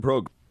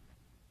program.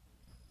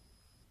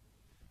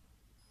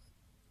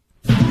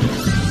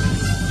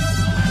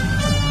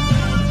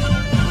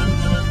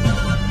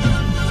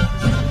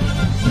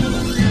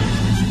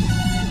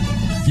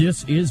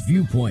 This is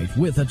Viewpoint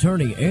with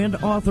attorney and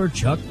author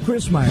Chuck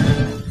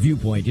Crismier.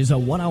 Viewpoint is a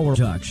one-hour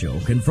talk show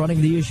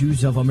confronting the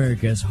issues of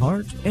America's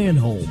heart and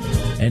home.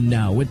 And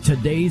now, with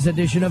today's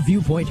edition of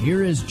Viewpoint,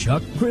 here is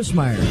Chuck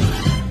Crismier.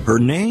 Her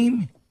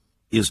name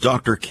is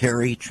Dr.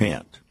 Kerry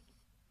Chant.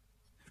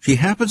 She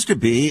happens to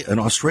be an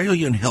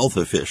Australian health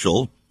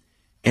official,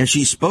 and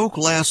she spoke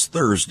last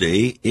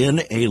Thursday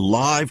in a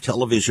live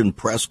television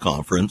press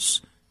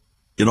conference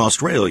in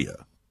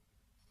Australia,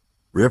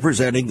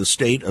 representing the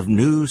state of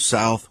New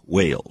South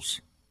Wales.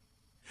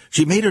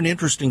 She made an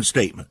interesting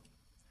statement.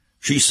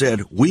 She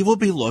said, "We will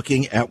be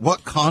looking at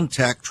what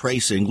contact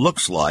tracing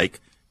looks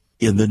like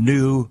in the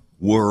new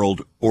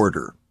world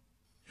order."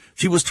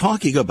 She was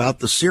talking about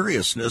the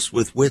seriousness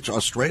with which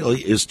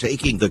Australia is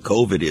taking the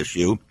COVID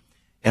issue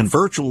and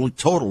virtual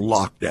total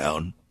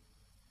lockdown.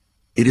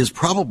 It is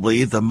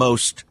probably the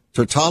most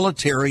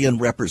totalitarian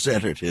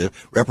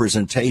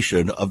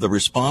representation of the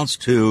response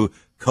to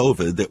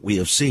COVID that we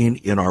have seen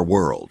in our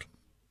world.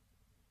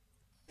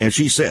 And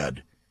she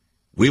said,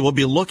 "We will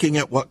be looking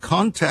at what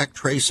contact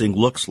tracing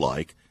looks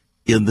like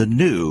in the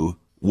new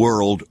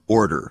world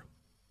order."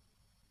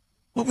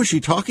 What was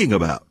she talking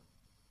about?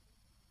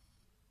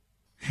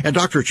 And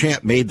Dr.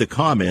 Chant made the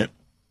comment.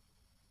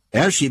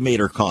 As she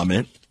made her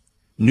comment,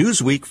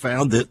 Newsweek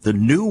found that the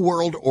New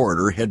World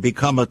Order had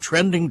become a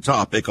trending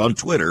topic on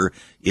Twitter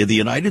in the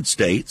United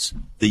States,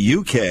 the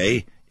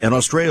UK, and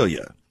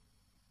Australia.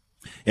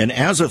 And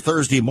as of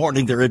Thursday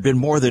morning, there had been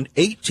more than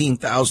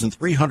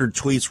 18,300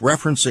 tweets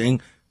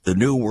referencing the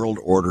New World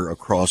Order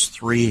across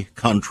 3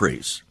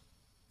 countries.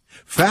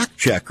 Fact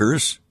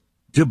checkers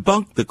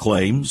debunked the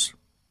claims,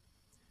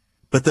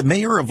 but the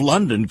Mayor of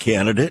London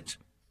candidate,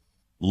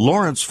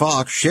 Lawrence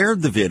Fox,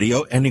 shared the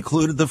video and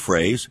included the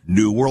phrase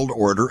New World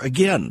Order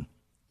again,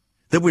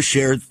 that was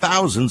shared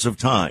thousands of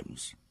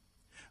times.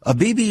 A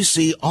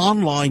BBC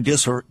online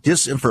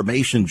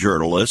disinformation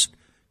journalist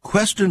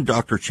questioned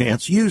Dr.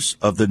 Chant's use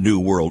of the New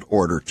World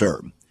Order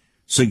term,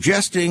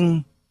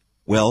 suggesting,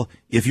 well,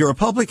 if you're a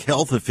public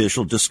health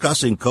official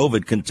discussing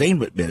COVID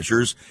containment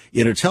measures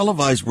in a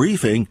televised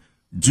briefing,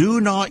 do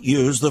not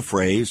use the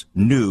phrase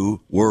New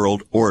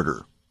World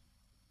Order.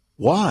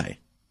 Why?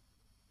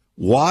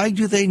 Why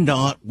do they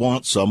not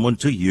want someone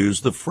to use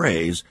the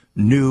phrase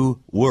New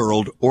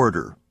World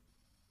Order?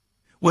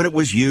 When it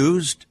was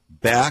used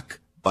back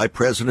by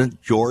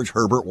President George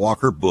Herbert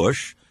Walker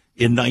Bush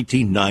in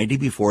 1990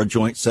 before a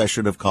joint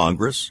session of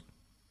Congress,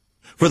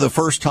 for the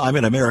first time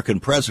an American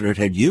president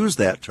had used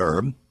that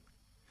term,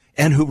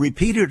 and who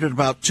repeated it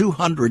about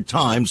 200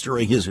 times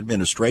during his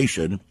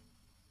administration.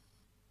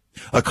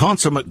 A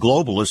consummate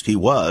globalist he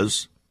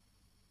was,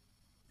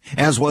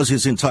 as was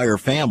his entire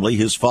family,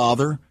 his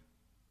father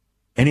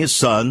and his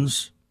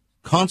sons,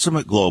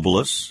 consummate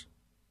globalists.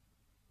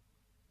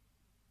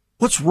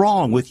 What's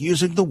wrong with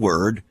using the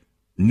word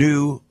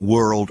New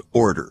World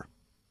Order?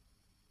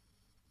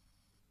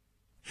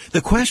 The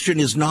question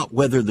is not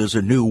whether there's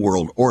a new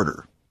world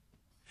order,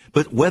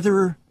 but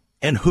whether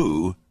and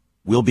who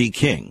will be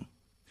king.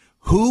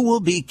 Who will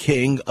be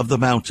king of the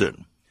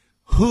mountain?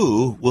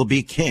 Who will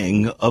be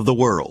king of the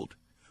world?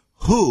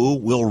 Who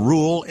will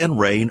rule and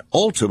reign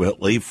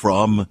ultimately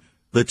from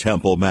the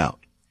Temple Mount?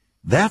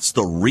 That's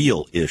the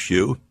real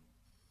issue.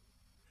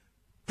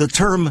 The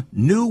term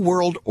New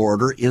World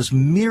Order is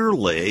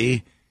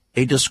merely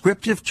a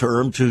descriptive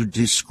term to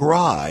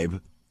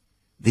describe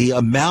the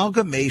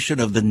amalgamation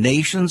of the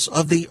nations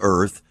of the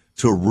earth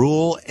to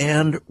rule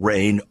and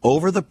reign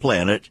over the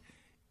planet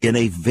in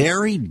a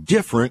very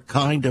different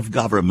kind of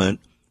government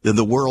than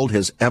the world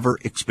has ever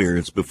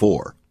experienced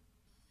before.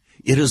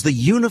 It is the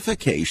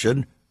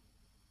unification,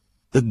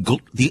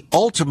 the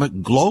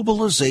ultimate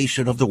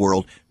globalization of the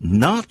world,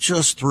 not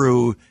just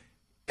through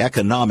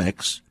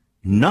economics,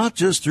 not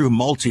just through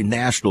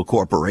multinational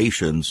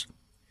corporations,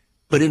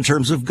 but in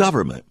terms of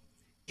government,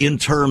 in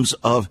terms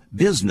of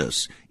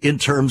business, in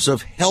terms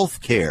of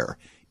health care,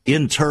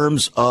 in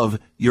terms of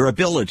your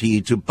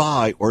ability to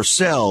buy or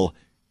sell,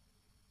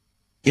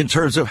 in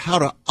terms of how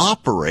to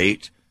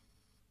operate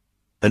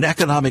an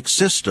economic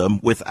system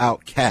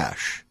without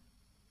cash,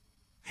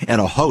 and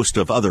a host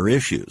of other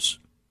issues.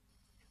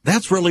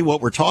 That's really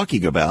what we're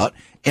talking about,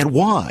 and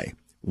why.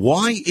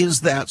 Why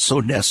is that so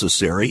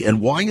necessary,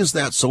 and why is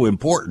that so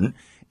important,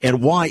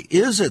 and why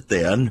is it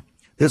then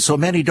that so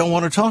many don't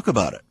want to talk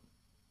about it?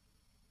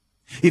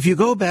 If you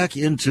go back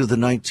into the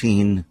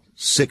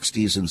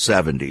 1960s and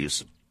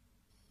 70s,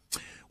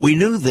 we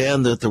knew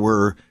then that there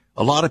were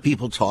a lot of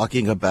people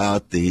talking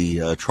about the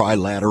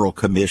Trilateral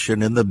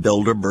Commission and the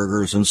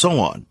Bilderbergers and so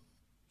on.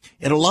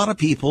 And a lot of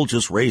people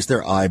just raised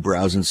their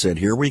eyebrows and said,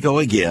 here we go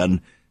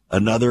again,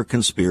 another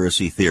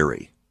conspiracy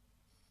theory.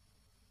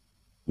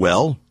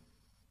 Well,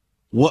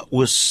 what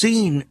was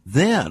seen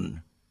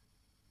then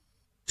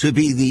to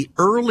be the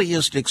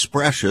earliest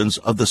expressions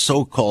of the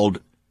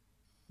so-called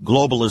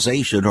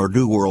globalization or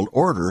New World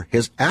Order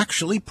has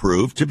actually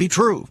proved to be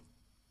true,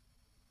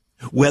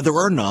 whether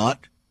or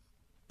not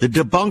the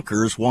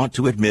debunkers want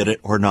to admit it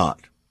or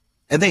not.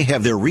 And they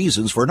have their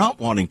reasons for not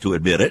wanting to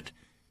admit it,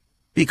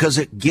 because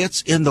it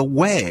gets in the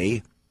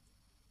way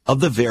of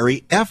the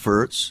very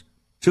efforts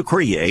to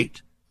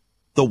create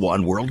the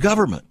one world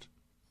government.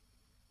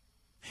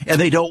 And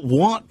they don't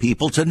want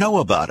people to know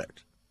about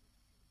it,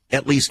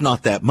 at least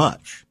not that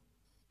much.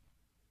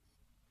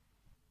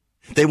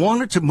 They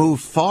want it to move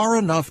far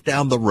enough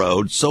down the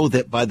road so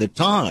that by the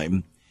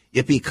time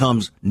it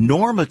becomes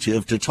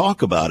normative to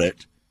talk about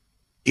it,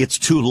 it's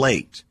too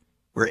late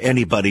for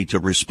anybody to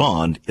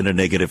respond in a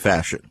negative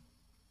fashion.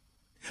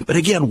 But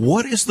again,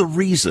 what is the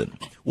reason?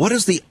 What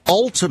is the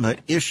ultimate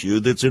issue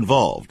that's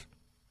involved?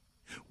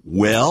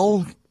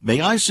 Well,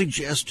 may I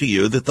suggest to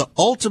you that the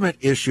ultimate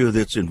issue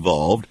that's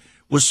involved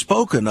was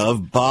spoken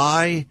of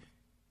by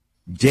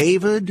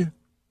David,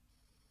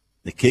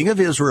 the king of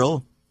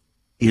Israel,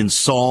 in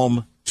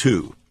Psalm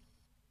 2.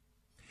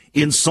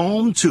 In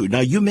Psalm 2,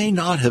 now you may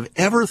not have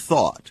ever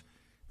thought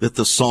that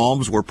the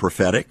Psalms were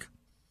prophetic.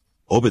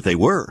 Oh, but they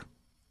were.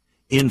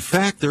 In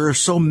fact, there are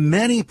so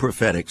many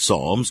prophetic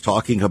Psalms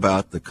talking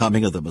about the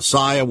coming of the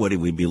Messiah, what he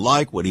will be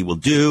like, what he will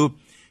do,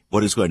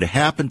 what is going to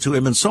happen to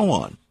him, and so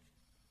on.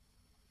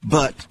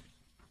 But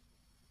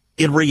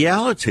in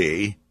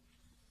reality,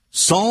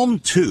 Psalm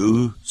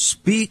 2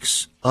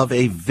 speaks of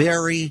a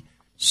very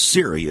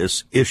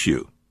serious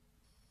issue.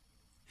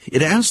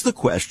 It asks the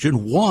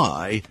question,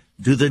 why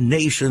do the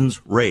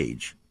nations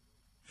rage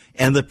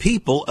and the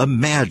people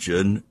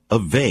imagine a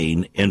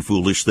vain and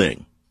foolish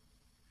thing?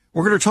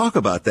 We're going to talk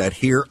about that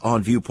here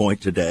on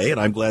Viewpoint today, and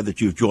I'm glad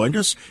that you've joined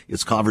us.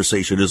 It's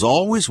conversation, as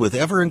always, with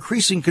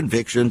ever-increasing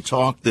conviction,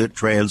 talk that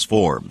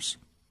transforms.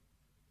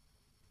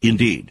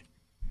 Indeed.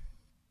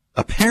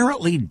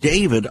 Apparently,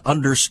 David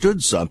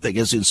understood something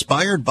as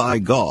inspired by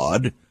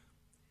God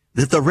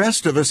that the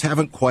rest of us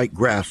haven't quite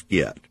grasped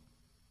yet.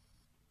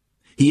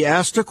 He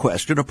asked a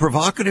question, a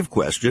provocative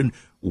question,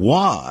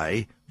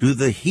 why do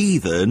the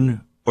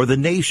heathen or the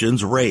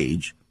nations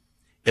rage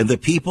and the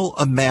people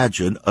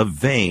imagine a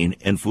vain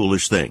and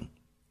foolish thing?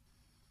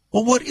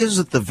 Well, what is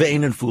it, the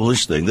vain and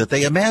foolish thing that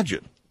they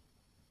imagine?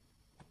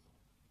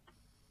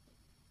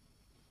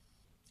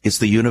 It's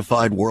the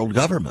unified world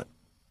government,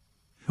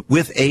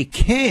 with a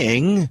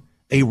king,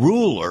 a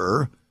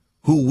ruler,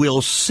 who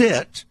will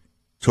sit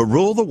to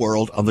rule the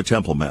world on the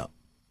Temple Mount.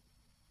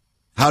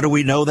 How do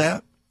we know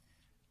that?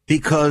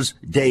 Because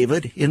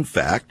David, in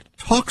fact,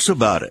 talks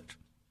about it.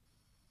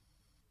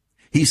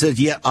 He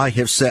says, yet I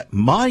have set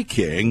my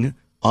king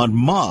on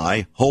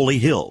my holy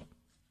hill.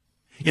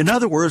 In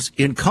other words,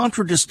 in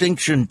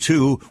contradistinction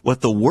to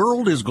what the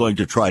world is going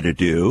to try to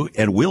do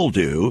and will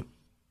do,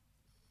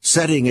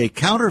 setting a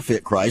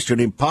counterfeit Christ, an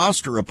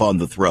impostor upon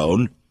the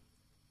throne,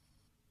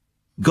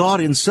 God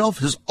himself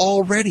has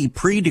already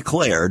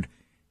pre-declared,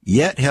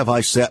 yet have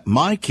I set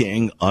my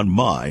king on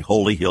my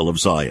holy hill of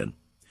Zion.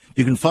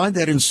 You can find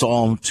that in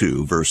Psalm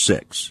 2, verse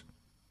 6.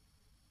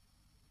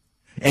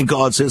 And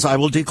God says, I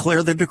will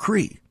declare the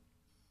decree.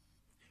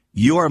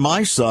 You are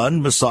my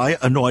son, Messiah,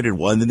 anointed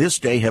one, and this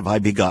day have I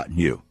begotten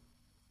you.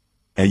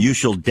 And you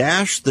shall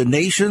dash the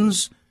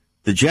nations,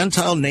 the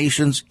Gentile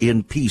nations,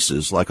 in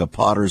pieces like a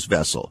potter's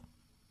vessel.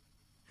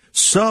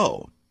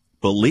 So,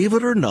 believe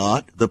it or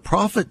not, the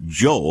prophet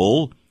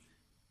Joel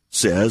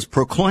says,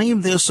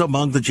 proclaim this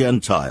among the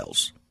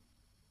Gentiles.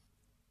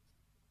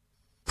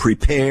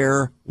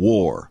 Prepare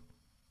war.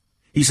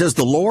 He says,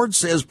 the Lord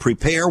says,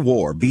 prepare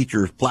war. Beat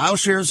your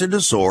plowshares into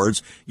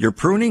swords, your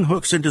pruning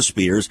hooks into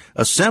spears.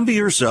 Assemble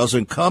yourselves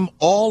and come,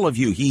 all of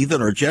you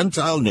heathen or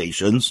Gentile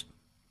nations.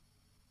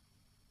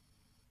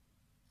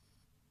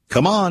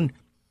 Come on.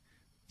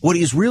 What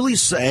he's really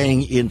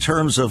saying in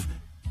terms of,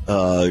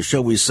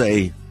 shall we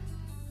say,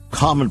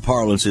 common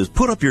parlance is,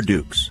 put up your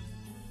dukes.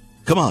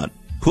 Come on,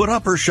 put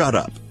up or shut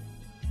up.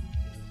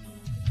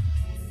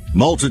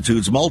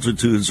 Multitudes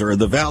are in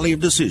the valley of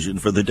decision,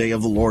 for the day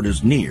of the Lord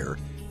is near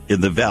in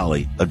the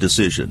valley of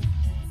decision.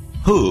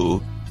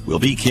 Who will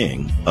be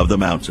king of the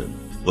mountain?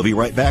 We'll be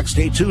right back.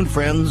 Stay tuned,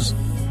 friends.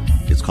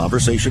 It's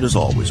conversation, as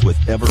always, with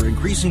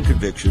ever-increasing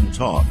conviction,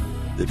 talk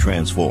that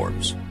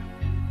transforms.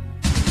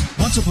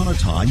 Once upon a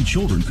time,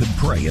 children could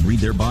pray and read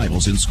their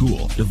Bibles in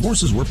school.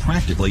 Divorces were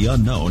practically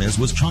unknown, as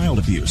was child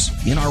abuse.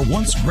 In our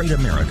once great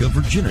America,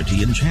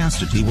 virginity and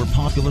chastity were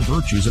popular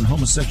virtues and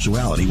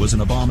homosexuality was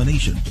an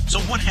abomination. So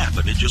what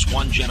happened in just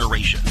one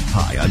generation?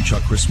 Hi, I'm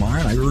Chuck Chrismire,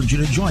 and I urge you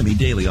to join me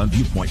daily on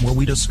Viewpoint, where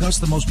we discuss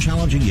the most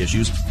challenging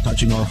issues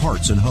touching our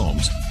hearts and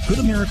homes. Could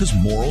America's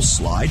moral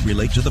slide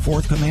relate to the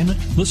fourth commandment?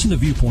 Listen to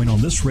Viewpoint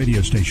on this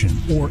radio station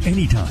or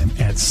anytime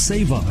at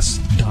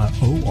saveus.org.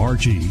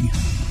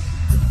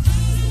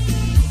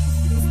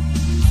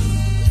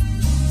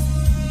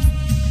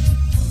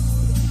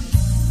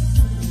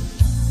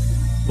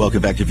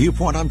 Welcome back to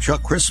Viewpoint. I'm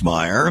Chuck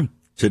Chrismire.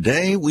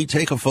 Today, we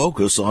take a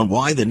focus on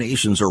why the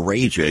nations are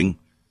raging,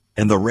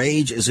 and the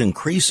rage is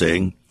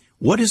increasing.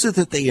 What is it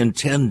that they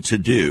intend to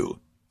do?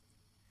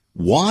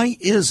 Why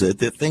is it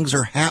that things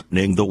are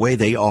happening the way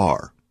they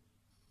are?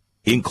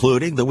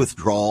 including the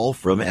withdrawal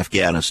from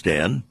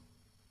Afghanistan,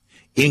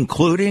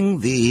 including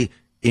the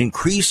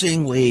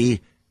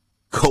increasingly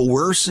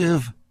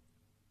coercive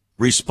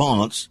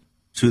response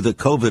to the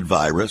COVID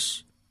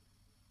virus,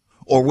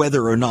 or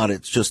whether or not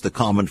it's just the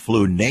common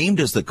flu named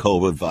as the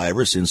COVID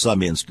virus in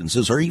some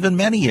instances, or even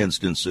many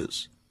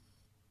instances,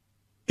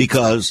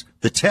 because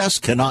the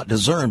test cannot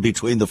discern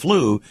between the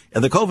flu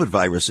and the COVID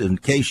virus, in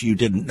case you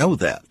didn't know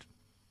that.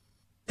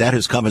 That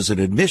has come as an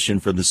admission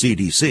from the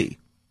CDC.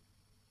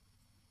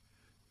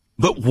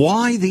 But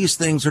why these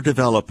things are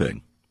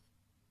developing?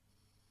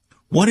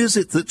 What is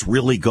it that's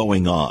really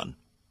going on?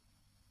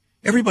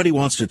 Everybody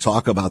wants to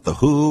talk about the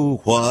who,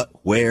 what,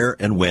 where,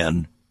 and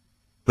when,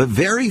 but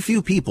very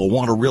few people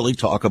want to really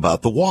talk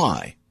about the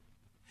why.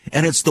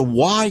 And it's the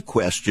why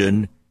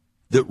question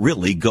that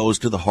really goes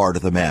to the heart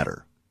of the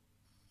matter.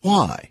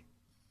 Why?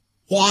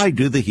 Why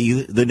do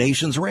the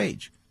nations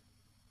rage?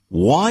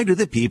 Why do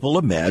the people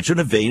imagine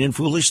a vain and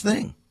foolish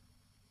thing?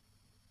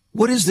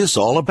 What is this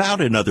all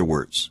about, in other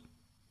words?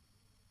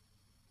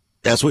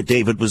 That's what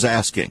David was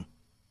asking.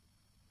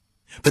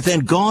 But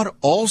then God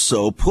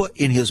also put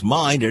in his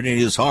mind and in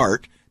his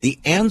heart the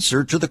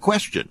answer to the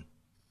question.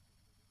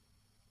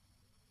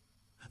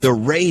 They're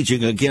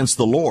raging against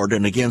the Lord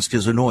and against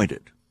his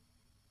anointed.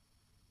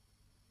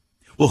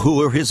 Well,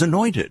 who are his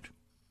anointed?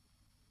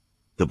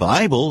 The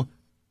Bible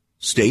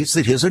states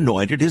that his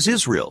anointed is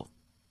Israel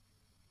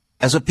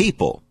as a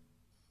people.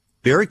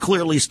 Very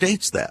clearly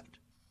states that.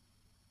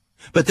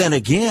 But then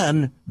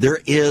again, there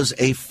is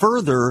a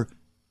further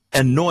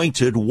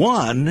anointed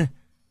one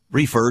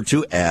referred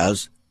to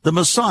as the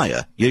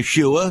Messiah,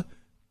 Yeshua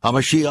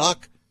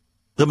HaMashiach,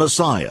 the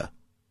Messiah,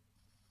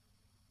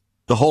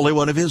 the Holy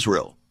One of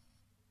Israel,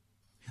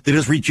 that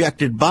is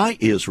rejected by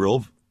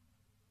Israel.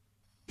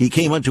 He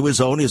came unto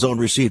his own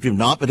received him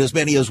not, but as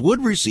many as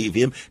would receive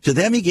him, to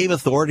them he gave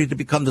authority to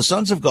become the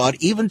sons of God,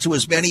 even to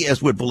as many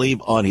as would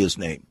believe on his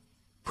name.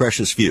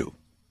 Precious few.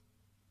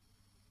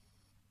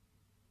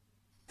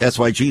 That's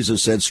why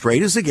Jesus said,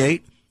 straight is the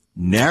gate,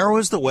 narrow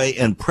is the way,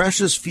 and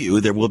precious few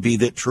there will be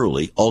that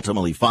truly,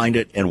 ultimately find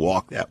it and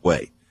walk that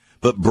way.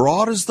 But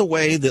broad is the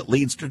way that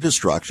leads to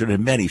destruction,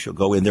 and many shall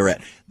go in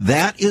thereat.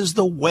 That is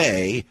the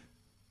way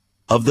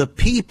of the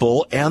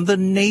people and the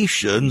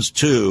nations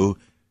to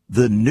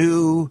the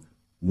new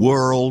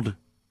world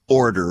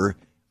order,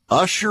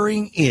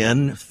 ushering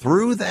in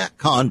through that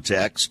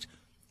context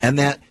and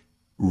that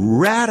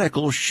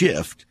radical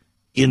shift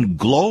in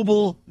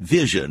global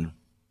vision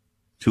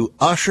to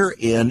usher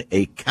in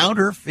a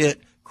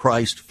counterfeit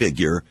Christ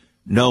figure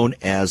known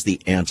as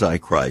the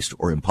Antichrist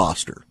or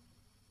imposter.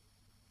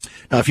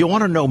 Now, if you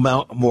want to know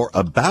more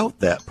about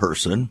that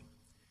person,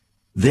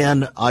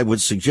 then I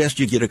would suggest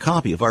you get a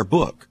copy of our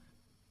book,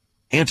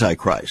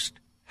 Antichrist,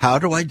 How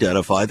to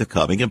Identify the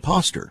Coming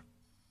Imposter.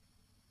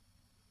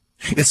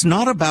 It's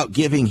not about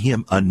giving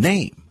him a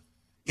name.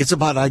 It's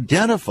about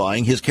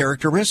identifying his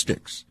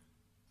characteristics.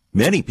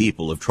 Many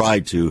people have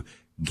tried to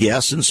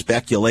guess and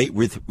speculate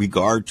with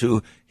regard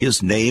to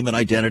his name and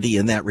identity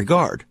in that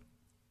regard.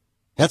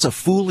 That's a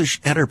foolish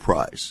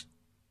enterprise.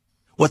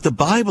 What the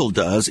Bible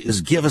does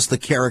is give us the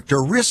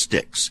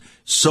characteristics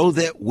so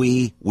that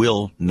we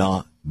will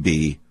not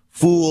be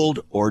fooled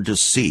or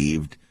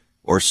deceived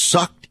or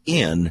sucked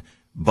in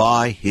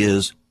by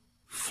his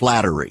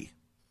flattery.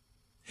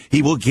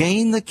 He will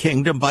gain the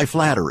kingdom by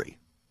flattery.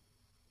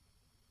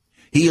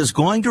 He is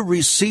going to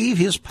receive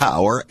his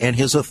power and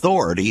his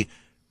authority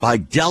by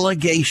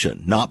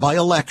delegation, not by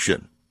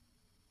election.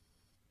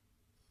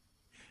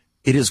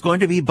 It is going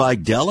to be by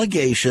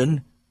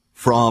delegation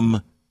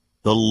from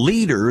the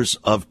leaders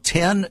of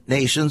 10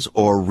 nations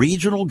or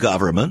regional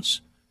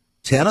governments,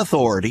 10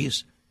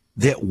 authorities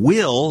that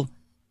will,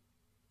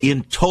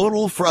 in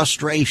total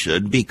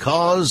frustration,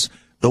 because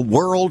the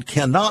world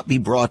cannot be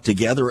brought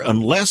together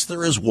unless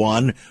there is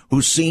one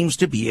who seems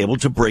to be able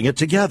to bring it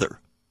together.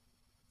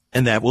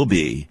 And that will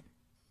be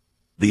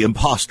the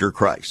imposter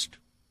Christ.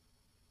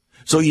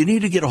 So you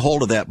need to get a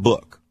hold of that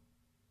book,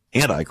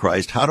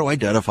 Antichrist, How to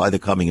Identify the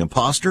Coming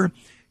Imposter.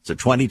 It's a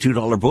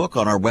 $22 book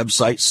on our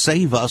website,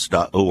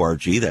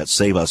 saveus.org. That's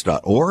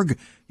saveus.org.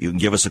 You can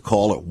give us a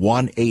call at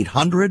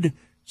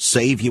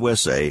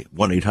 1-800-SAVE-USA,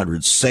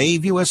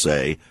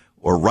 1-800-SAVE-USA,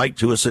 or write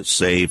to us at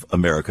Save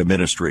America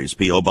Ministries,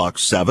 P.O.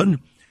 Box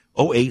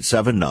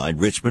 70879,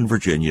 Richmond,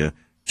 Virginia,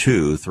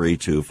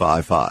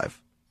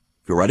 23255.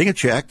 If you're writing a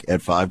check,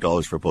 add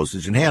 $5 for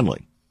postage and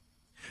handling.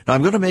 Now,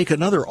 I'm going to make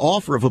another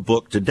offer of a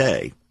book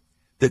today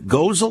that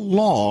goes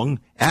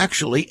along,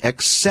 actually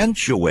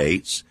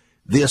accentuates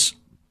this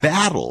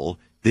battle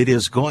that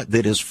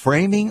is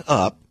framing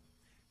up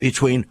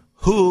between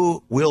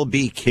who will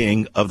be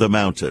king of the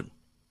mountain.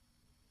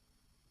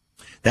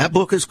 That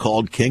book is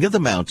called King of the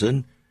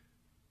Mountain,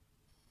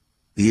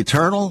 the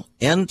eternal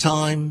end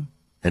time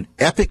and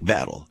epic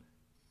battle,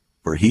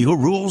 for he who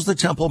rules the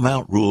Temple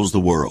Mount rules the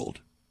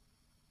world.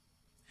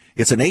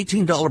 It's an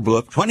 $18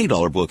 book,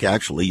 $20 book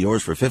actually,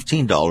 yours for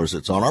 $15.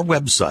 It's on our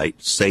website,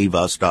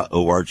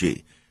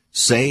 saveus.org,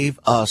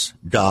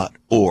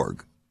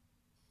 saveus.org.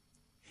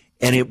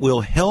 And it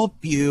will help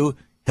you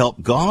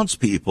help God's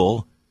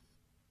people,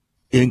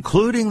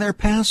 including their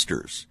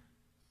pastors,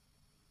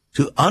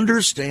 to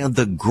understand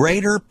the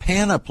greater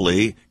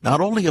panoply,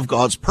 not only of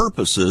God's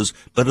purposes,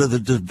 but of the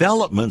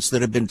developments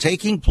that have been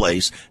taking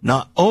place,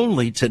 not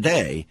only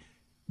today,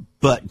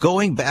 but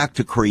going back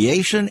to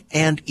creation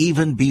and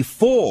even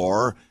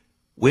before,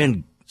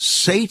 when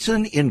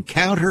Satan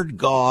encountered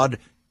God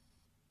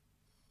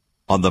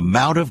on the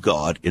Mount of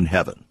God in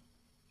heaven.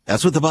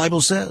 That's what the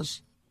Bible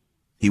says.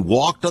 He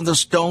walked on the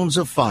stones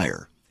of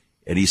fire,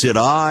 and he said,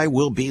 I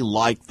will be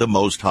like the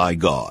Most High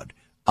God.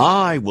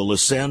 I will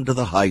ascend to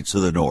the heights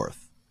of the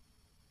north.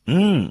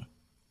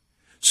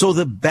 So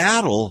the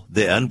battle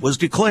then was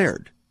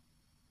declared.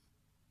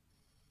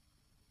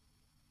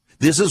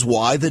 This is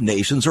why the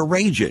nations are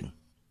raging,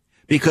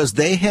 because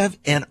they have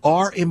and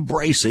are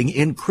embracing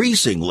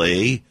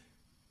increasingly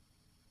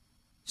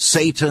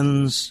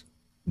Satan's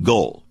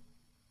goal.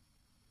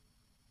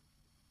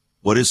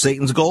 What is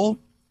Satan's goal?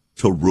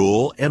 To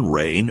rule and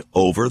reign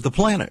over the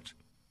planet,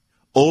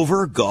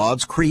 over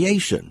God's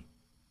creation.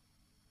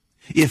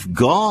 If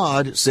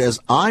God says,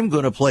 I'm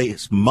going to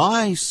place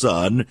my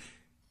son,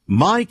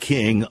 my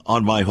king,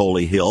 on my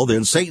holy hill,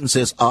 then Satan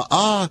says,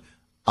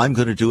 I'm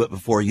going to do it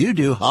before you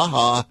do,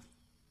 ha.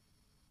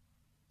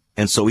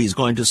 And so he's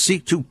going to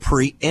seek to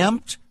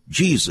preempt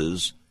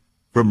Jesus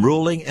from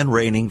ruling and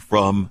reigning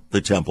from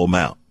the Temple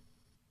Mount.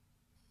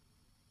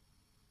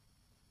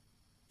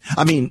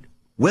 I mean,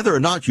 whether or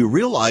not you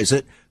realize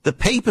it, the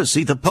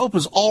papacy, the Pope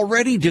has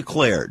already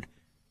declared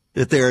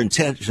that their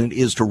intention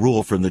is to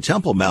rule from the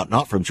Temple Mount,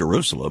 not from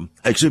Jerusalem.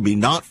 Actually,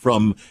 not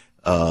from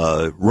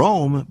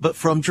Rome, but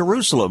from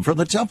Jerusalem, from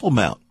the Temple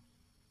Mount.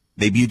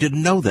 Maybe you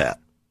didn't know that.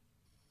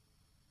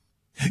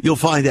 You'll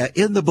find that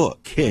in the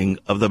book, King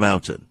of the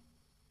Mountain.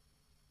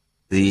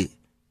 The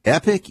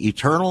epic,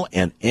 eternal,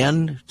 and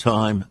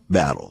end-time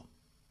battle.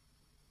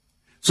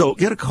 So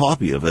get a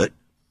copy of it.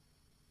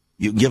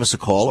 You can give us a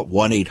call at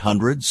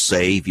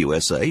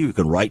 1-800-SAVE-USA. You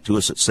can write to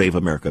us at Save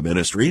America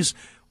Ministries,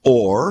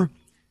 or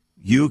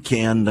you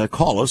can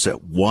call us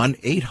at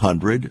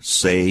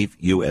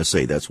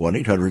 1-800-SAVE-USA. That's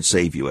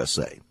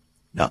 1-800-SAVE-USA.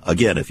 Now,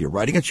 again, if you're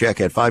writing a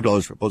check at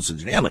 $5 for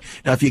postage and handling.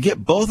 Now, if you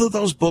get both of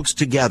those books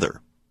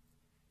together,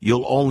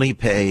 you'll only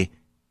pay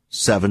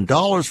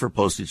 $7 for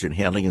postage and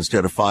handling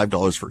instead of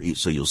 $5 for each,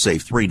 so you'll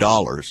save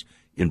 $3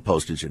 in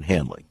postage and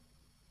handling.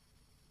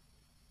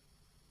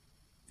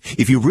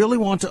 If you really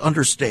want to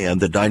understand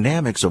the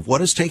dynamics of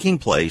what is taking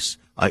place,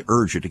 I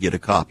urge you to get a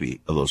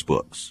copy of those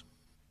books.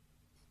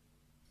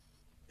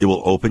 It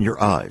will open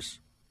your eyes.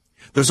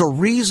 There's a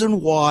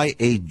reason why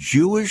a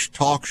Jewish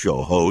talk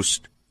show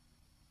host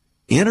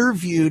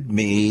interviewed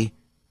me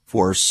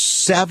for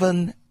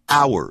 7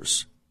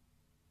 hours.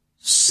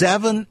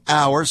 7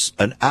 hours,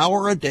 an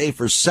hour a day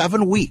for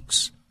 7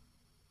 weeks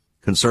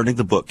concerning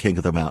the book, King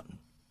of the Mountain.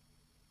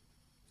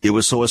 It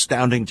was so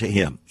astounding to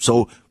him,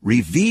 so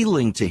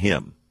revealing to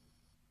him.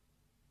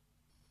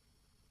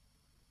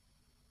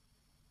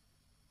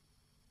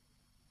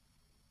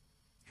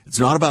 It's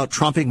not about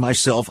trumping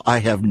myself. I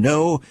have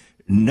no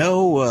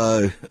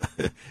dog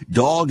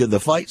in the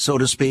fight, so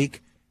to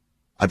speak.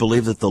 I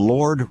believe that the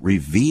Lord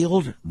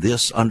revealed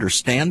this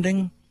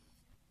understanding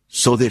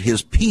so that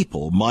his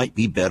people might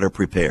be better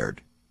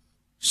prepared,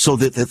 so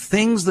that the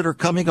things that are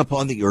coming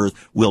upon the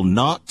earth will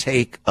not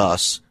take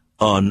us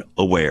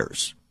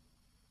unawares.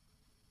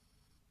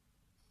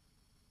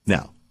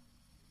 Now,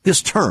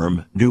 this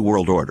term, New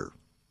World Order,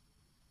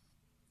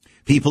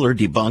 people are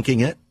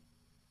debunking it.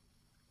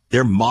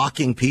 They're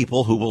mocking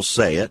people who will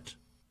say it.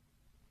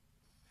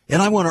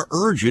 And I want to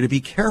urge you to be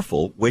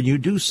careful when you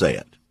do say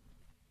it.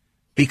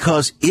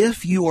 Because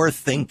if you are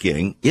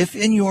thinking, if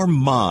in your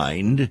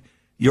mind,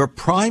 your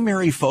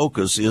primary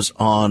focus is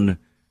on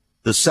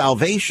the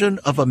salvation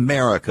of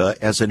America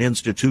as an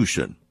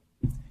institution,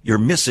 you're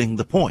missing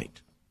the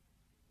point.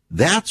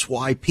 That's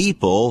why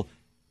people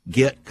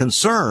get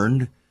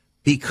concerned,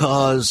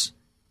 because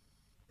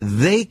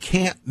they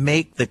can't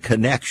make the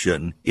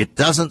connection. It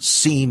doesn't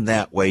seem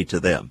that way to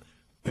them.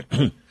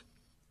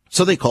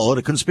 So they call it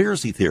a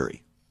conspiracy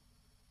theory.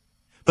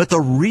 But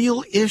the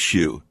real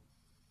issue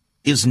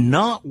is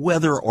not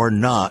whether or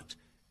not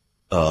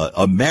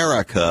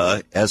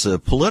America as a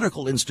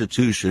political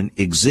institution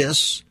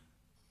exists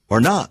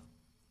or not.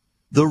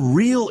 The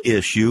real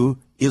issue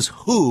is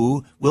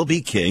who will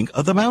be king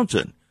of the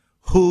mountain,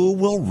 who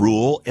will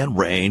rule and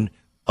reign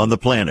on the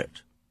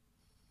planet.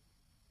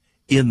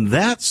 In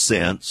that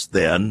sense,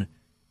 then,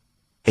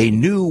 a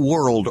new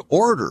world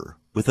order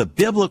with a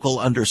biblical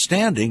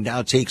understanding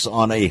now takes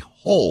on a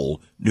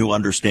whole new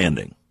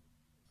understanding.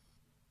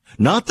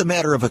 Not the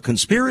matter of a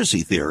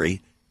conspiracy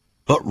theory,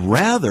 but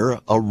rather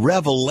a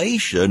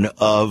revelation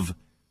of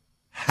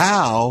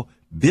how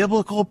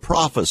biblical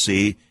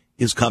prophecy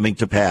is coming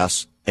to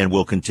pass and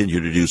will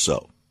continue to do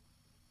so.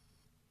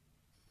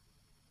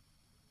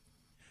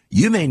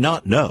 You may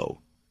not know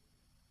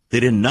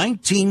that in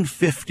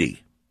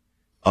 1950,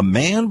 a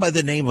man by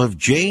the name of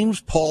James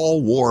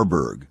Paul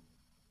Warburg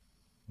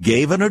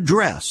gave an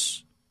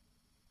address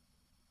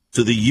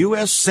to the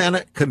U.S.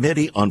 Senate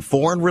Committee on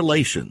Foreign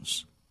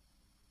Relations,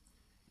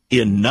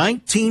 In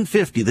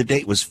 1950, the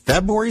date was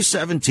February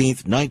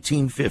 17th,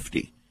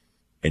 1950.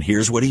 And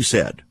here's what he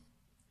said.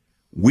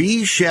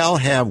 We shall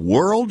have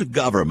world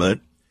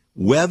government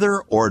whether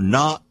or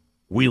not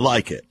we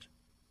like it.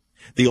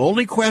 The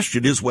only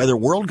question is whether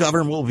world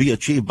government will be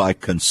achieved by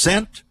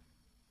consent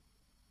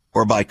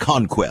or by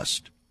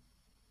conquest.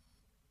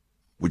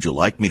 Would you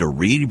like me to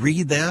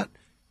reread that?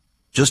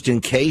 Just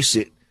in case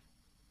it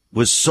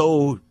was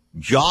so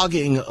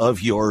jogging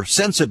of your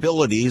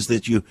sensibilities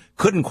that you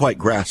couldn't quite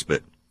grasp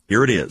it.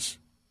 Here it is.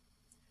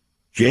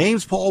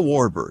 James Paul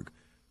Warburg,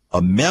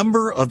 a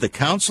member of the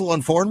Council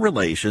on Foreign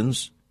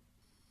Relations,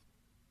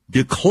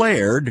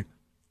 declared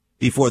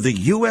before the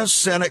U.S.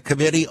 Senate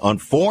Committee on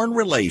Foreign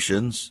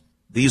Relations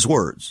these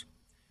words,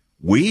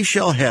 we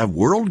shall have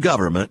world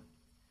government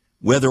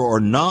whether or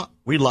not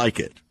we like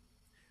it.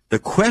 The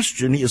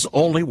question is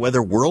only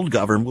whether world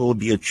government will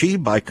be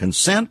achieved by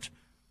consent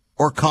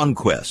or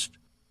conquest.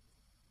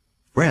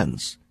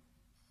 Friends,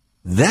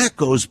 that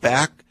goes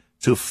back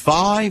to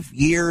 5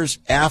 years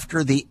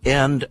after the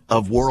end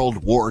of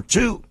World War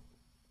II.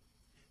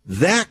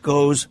 That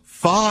goes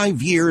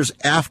 5 years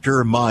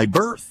after my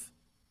birth.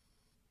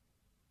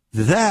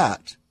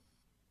 That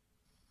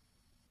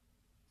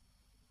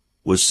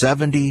was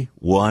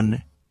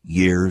 71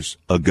 years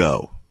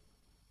ago.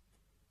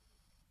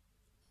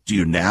 Do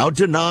you now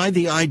deny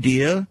the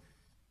idea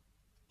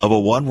of a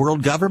one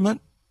world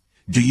government?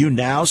 Do you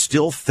now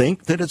still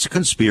think that it's a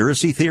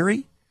conspiracy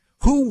theory?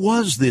 Who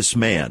was this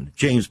man,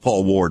 James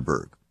Paul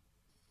Warburg?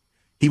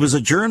 He was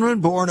a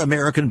German-born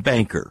American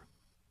banker.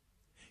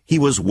 He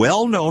was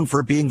well known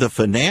for being the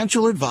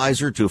financial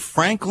advisor to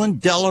Franklin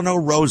Delano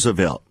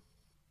Roosevelt.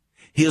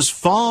 His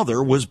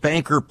father was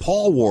banker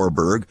Paul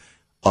Warburg,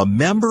 a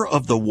member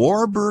of the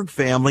Warburg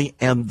family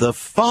and the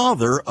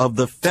father of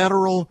the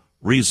Federal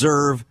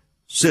Reserve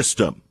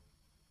System.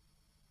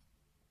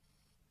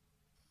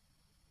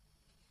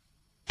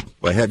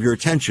 Do I have your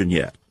attention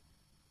yet?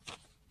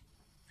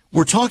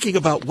 We're talking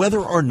about whether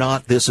or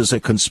not this is a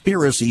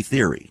conspiracy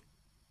theory.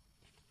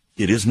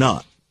 It is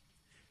not.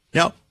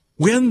 Now,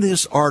 when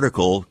this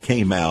article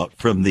came out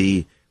from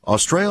the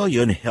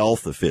Australian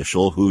health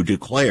official who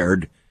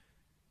declared,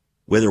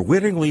 whether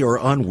wittingly or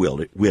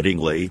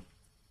unwittingly,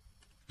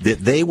 that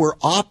they were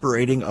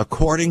operating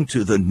according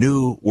to the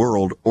New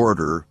World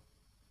Order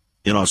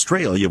in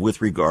Australia with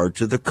regard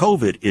to the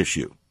COVID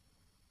issue.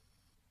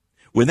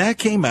 When that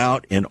came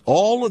out and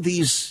all of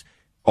these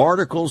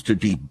articles to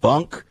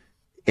debunk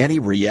any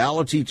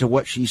reality to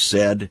what she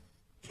said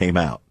came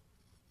out,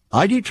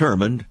 I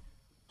determined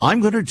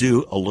I'm going to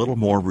do a little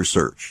more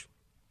research.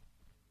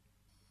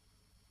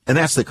 And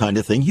that's the kind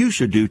of thing you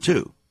should do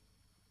too.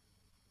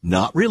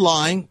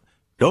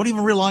 Don't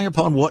even rely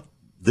upon what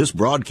this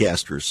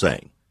broadcaster is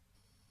saying.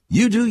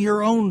 You do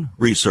your own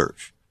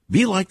research.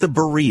 Be like the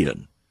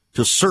Berean,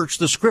 to search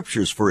the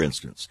scriptures, for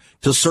instance,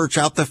 to search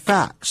out the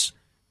facts,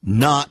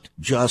 not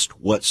just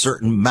what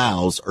certain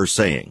mouths are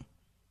saying.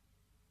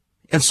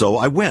 And so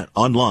I went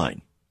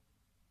online.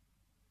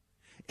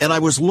 And I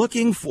was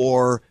looking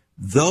for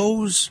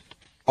those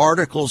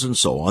articles and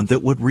so on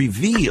that would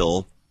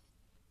reveal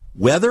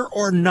whether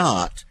or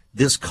not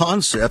this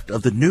concept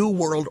of the New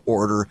World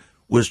Order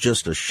was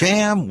just a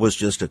sham, was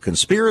just a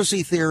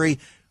conspiracy theory,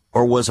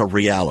 or was a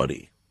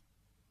reality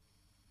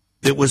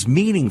that was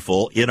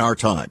meaningful in our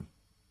time.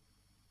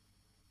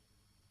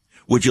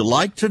 Would you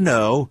like to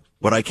know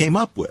what I came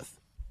up with?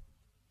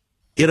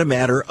 In a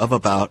matter of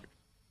about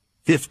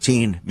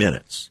 15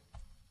 minutes.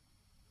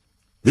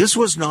 This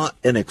was not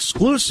an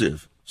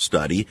exclusive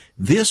study.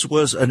 This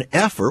was an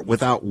effort,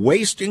 without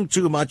wasting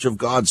too much of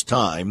God's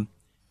time,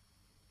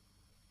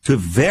 to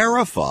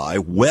verify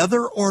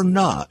whether or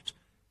not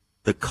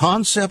the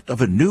concept of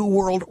a New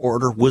World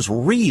Order was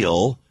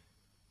real,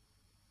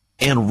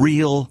 and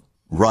real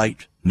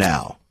right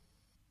now.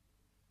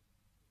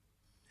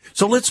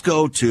 So let's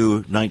go to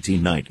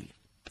 1990.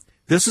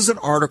 This is an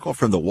article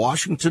from the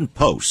Washington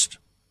Post.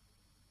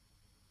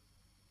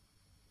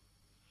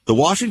 The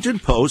Washington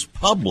Post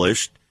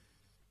published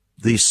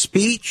the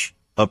speech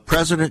of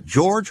President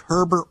George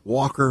Herbert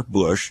Walker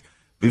Bush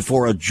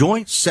before a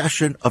joint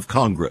session of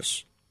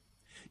Congress.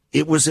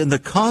 It was in the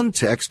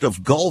context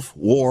of Gulf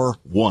War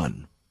I.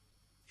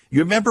 You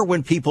remember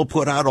when people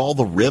put out all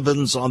the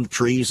ribbons on the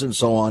trees and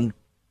so on?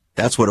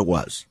 That's what it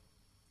was.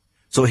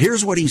 So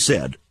here's what he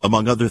said,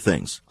 among other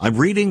things. I'm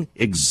reading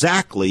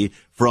exactly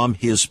from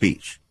his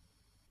speech.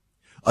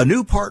 A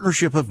new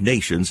partnership of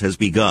nations has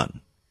begun.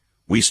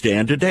 We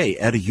stand today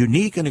at a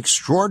unique and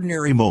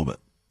extraordinary moment.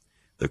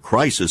 The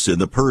crisis in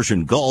the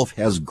Persian Gulf,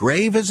 as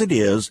grave as it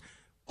is,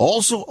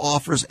 also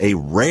offers a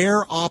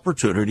rare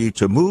opportunity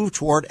to move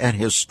toward an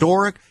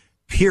historic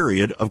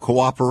period of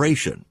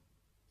cooperation.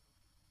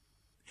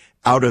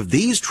 Out of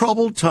these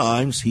troubled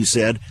times, he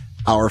said,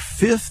 our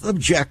fifth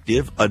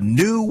objective, a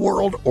new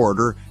world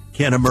order,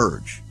 can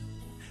emerge.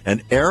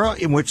 An era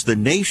in which the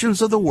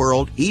nations of the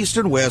world, East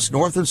and West,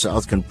 North and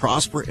South, can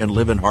prosper and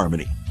live in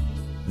harmony.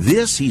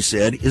 This, he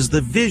said, is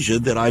the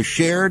vision that I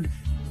shared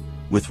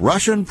with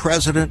Russian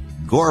President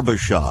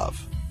Gorbachev.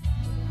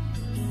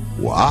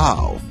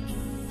 Wow.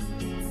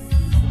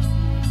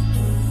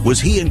 Was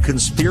he in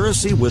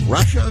conspiracy with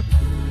Russia?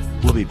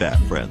 We'll be back,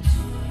 friends.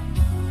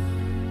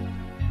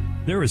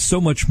 There is so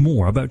much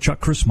more about Chuck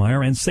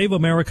Crismier and Save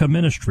America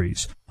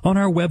Ministries on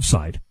our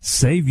website,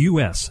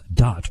 saveus.org.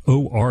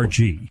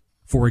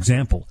 For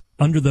example,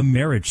 under the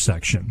marriage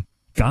section,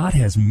 God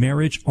has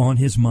marriage on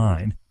his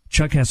mind.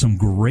 Chuck has some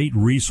great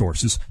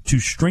resources to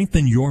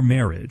strengthen your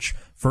marriage.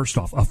 First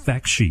off, a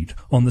fact sheet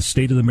on the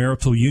state of the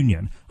marital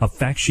union, a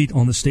fact sheet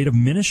on the state of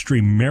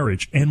ministry,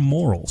 marriage, and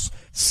morals.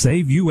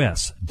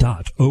 SaveUS.org.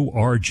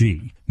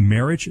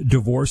 Marriage,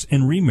 divorce,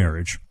 and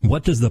remarriage.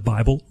 What does the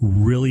Bible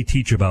really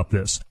teach about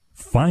this?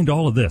 Find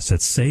all of this at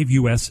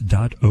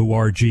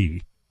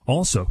SaveUS.org.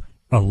 Also,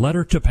 a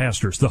letter to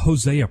pastors, the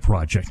Hosea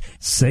Project,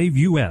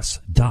 SaveUS.org,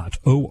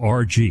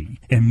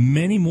 and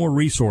many more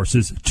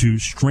resources to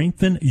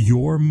strengthen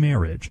your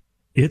marriage.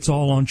 It's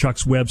all on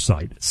Chuck's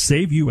website,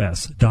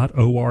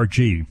 SaveUS.org.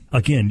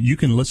 Again, you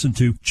can listen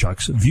to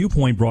Chuck's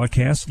Viewpoint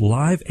broadcast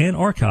live and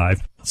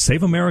archived.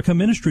 Save America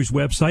Ministries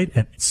website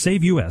at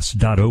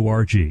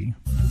SaveUS.org.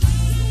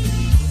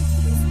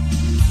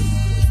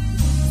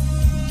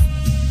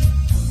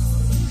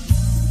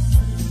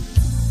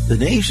 The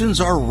nations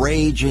are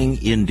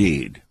raging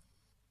indeed.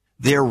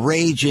 They're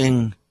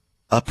raging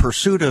a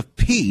pursuit of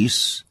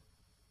peace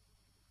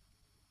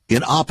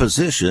in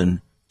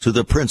opposition to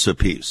the Prince of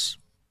Peace.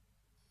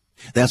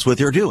 That's what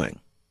they're doing.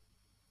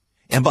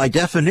 And by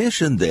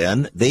definition,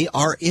 then, they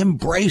are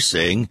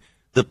embracing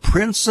the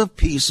Prince of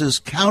Peace's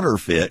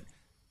counterfeit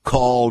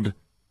called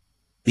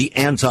the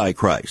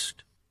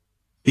Antichrist,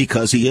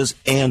 because he is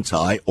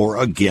anti or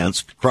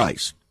against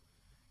Christ.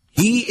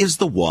 He is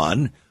the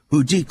one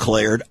who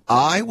declared,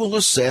 I will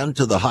ascend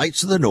to the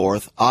heights of the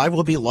north. I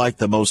will be like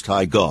the Most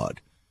High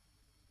God.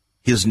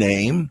 His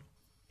name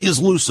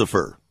is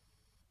Lucifer,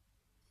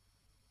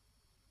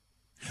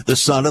 the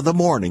son of the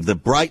morning, the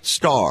bright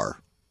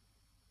star.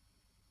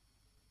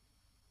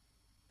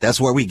 That's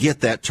where we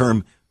get that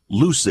term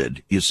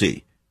lucid, you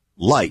see.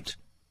 Light,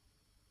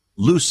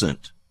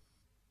 lucent.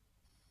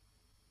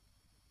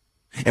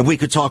 And we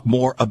could talk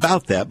more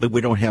about that, but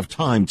we don't have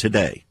time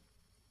today.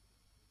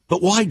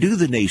 But why do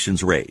the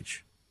nations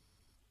rage?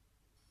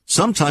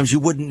 Sometimes you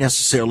wouldn't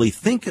necessarily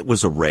think it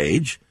was a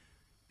rage,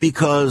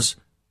 because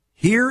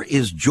here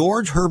is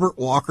George Herbert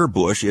Walker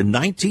Bush in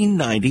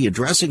 1990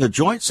 addressing a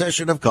joint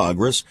session of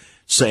Congress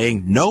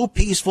saying no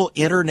peaceful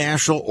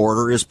international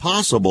order is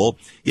possible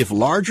if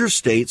larger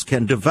states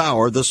can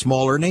devour the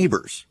smaller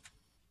neighbors.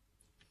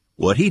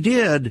 What he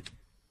did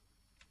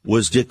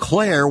was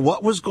declare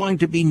what was going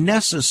to be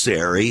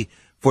necessary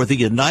for the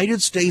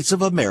United States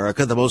of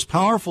America, the most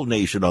powerful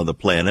nation on the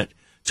planet,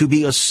 to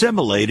be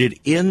assimilated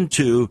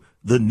into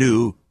the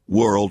new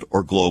world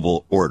or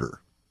global order.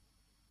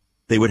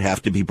 They would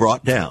have to be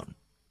brought down.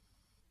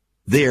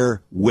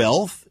 Their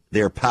wealth,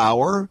 their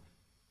power,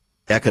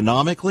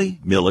 economically,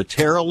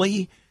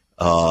 militarily,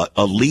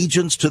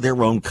 allegiance to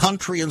their own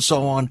country and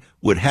so on,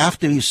 would have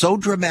to be so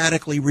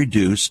dramatically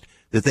reduced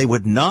that they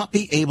would not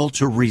be able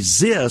to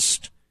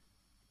resist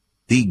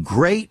the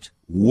great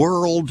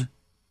world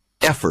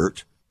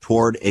effort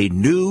toward a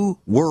new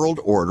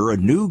world order, a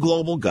new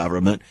global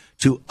government,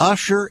 to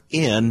usher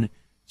in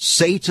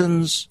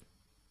Satan's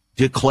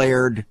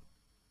declared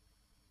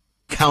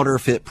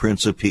counterfeit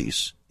Prince of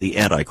Peace, the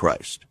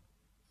Antichrist.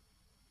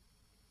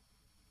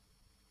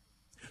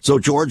 So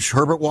George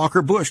Herbert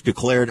Walker Bush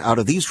declared, out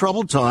of these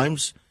troubled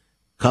times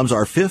comes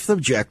our fifth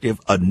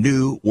objective, a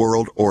new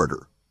world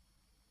order.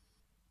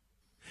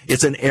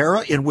 It's an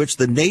era in which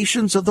the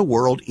nations of the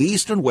world,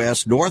 east and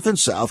west, north and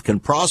south, can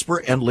prosper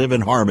and live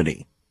in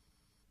harmony.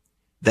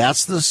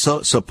 That's the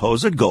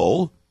supposed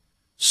goal.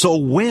 So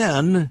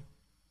when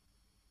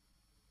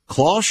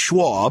Klaus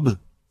Schwab,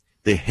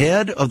 the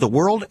head of the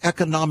World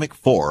Economic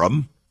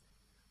Forum,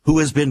 who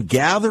has been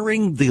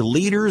gathering the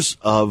leaders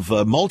of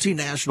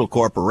multinational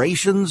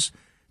corporations,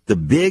 the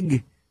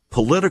big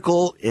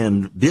political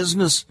and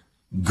business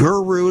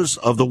gurus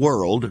of the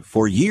world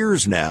for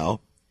years now,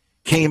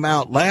 came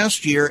out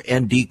last year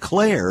and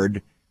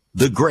declared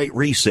the Great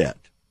Reset.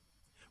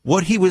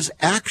 What he was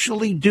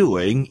actually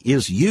doing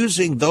is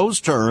using those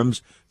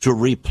terms to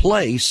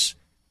replace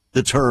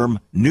the term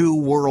New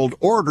World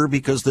Order,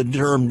 because the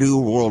term New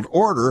World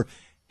Order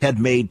had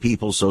made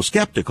people so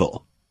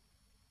skeptical.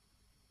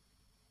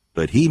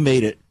 But he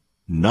made it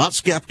not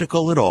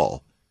skeptical at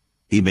all.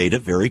 He made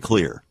it very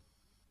clear.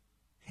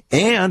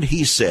 And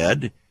he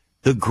said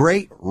the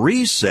Great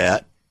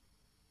Reset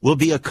will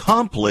be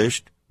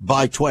accomplished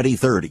by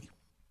 2030.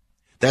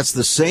 That's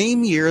the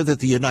same year that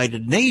the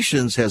United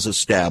Nations has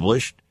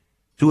established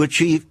to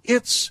achieve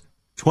its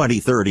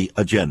 2030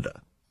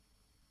 agenda.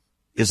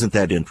 Isn't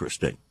that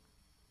interesting?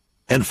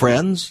 And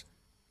friends,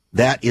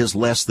 that is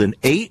less than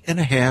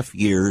 8.5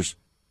 years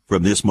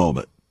from this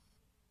moment.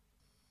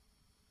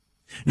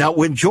 Now,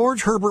 when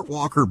George Herbert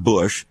Walker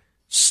Bush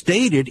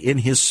stated in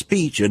his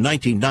speech in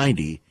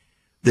 1990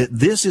 that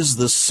this is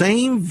the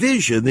same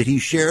vision that he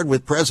shared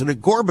with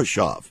President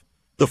Gorbachev,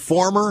 the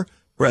former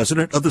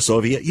president of the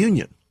Soviet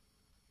Union,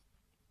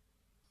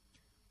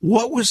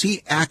 what was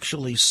he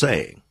actually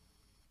saying?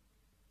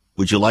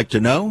 Would you like to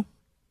know?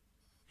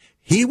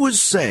 he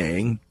was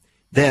saying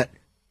that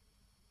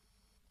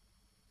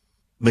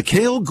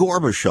Mikhail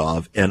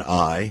Gorbachev and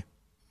I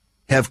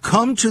have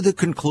come to the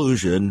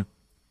conclusion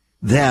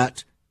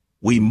that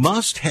we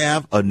must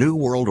have a new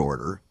world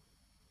order,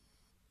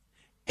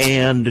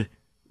 and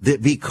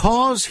that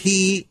because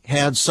he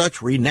had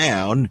such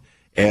renown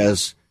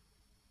as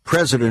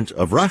president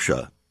of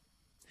Russia,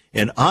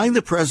 and I'm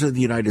the president of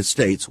the United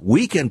States,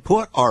 we can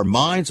put our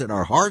minds and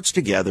our hearts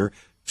together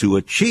to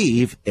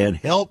achieve and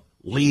help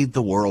lead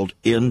the world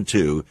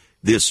into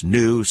this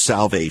new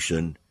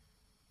salvation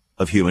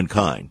of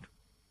humankind.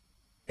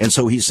 And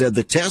so he said,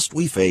 the test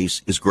we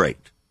face is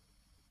great.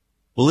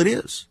 Well, it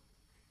is.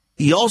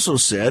 He also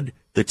said,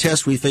 the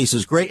test we face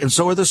is great, and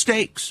so are the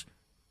stakes.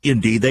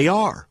 Indeed, they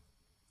are.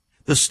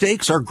 The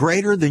stakes are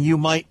greater than you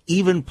might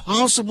even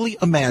possibly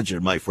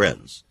imagine, my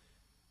friends,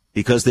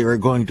 because they are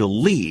going to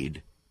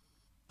lead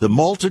the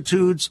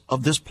multitudes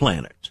of this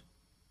planet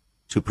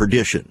to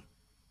perdition.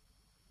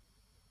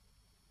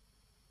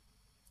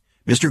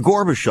 Mr.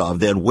 Gorbachev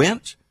then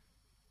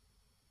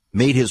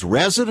made his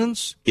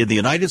residence in the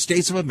United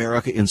States of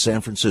America in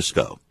San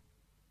Francisco,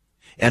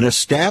 and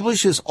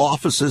established his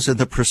offices in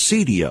the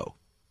Presidio,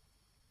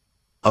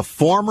 a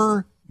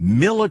former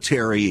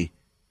military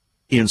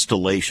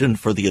installation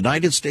for the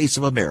United States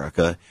of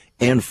America,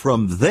 and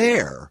from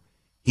there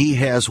he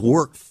has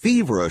worked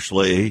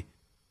feverishly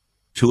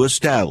to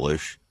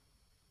establish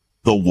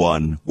the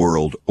one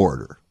world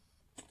order.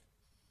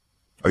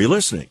 Are you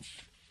listening?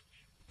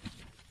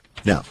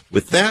 Now,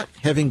 with that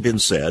having been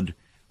said,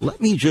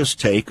 let me just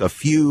take a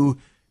few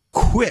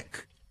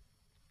quick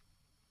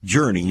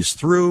journeys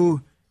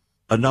through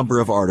a number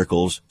of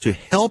articles to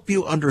help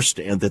you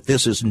understand that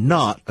this is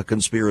not a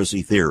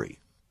conspiracy theory.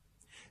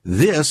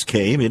 This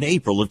came in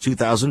April of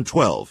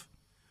 2012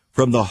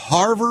 from the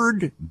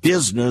Harvard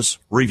Business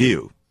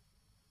Review.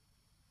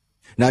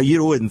 Now,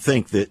 you wouldn't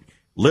think that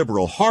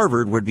liberal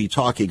Harvard would be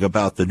talking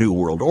about the New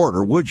World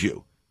Order, would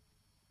you?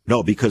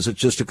 No, because it's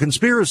just a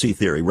conspiracy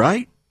theory,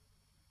 right?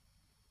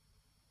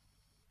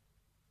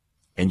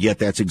 And yet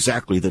that's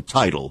exactly the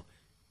title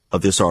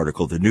of this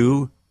article, the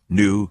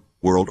New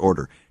World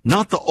Order.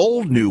 Not the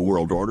old New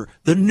World Order,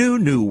 the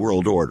New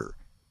World Order.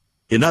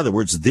 In other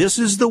words, this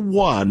is the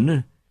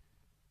one,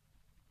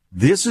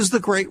 this is the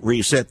Great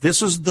Reset,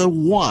 this is the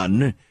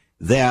one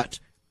that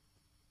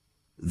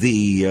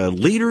the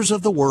leaders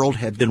of the world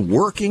have been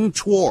working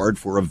toward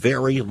for a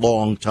very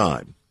long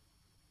time.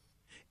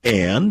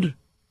 And,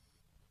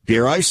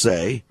 dare I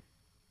say,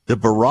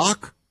 that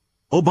Barack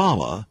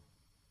Obama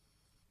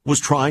was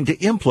trying to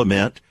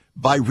implement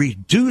by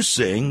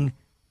reducing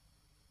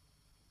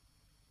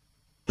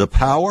the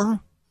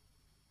power,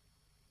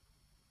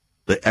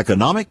 the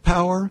economic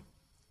power,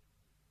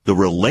 the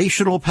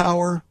relational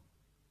power,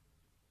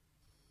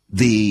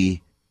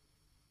 the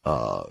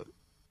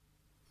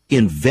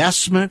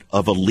investment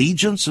of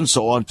allegiance and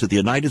so on to the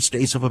United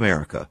States of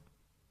America.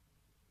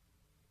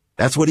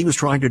 That's what he was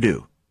trying to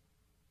do.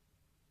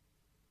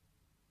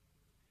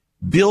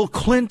 Bill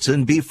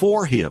Clinton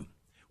before him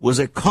was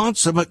a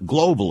consummate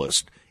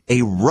globalist,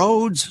 a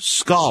Rhodes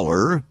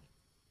Scholar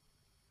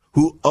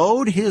who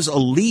owed his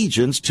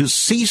allegiance to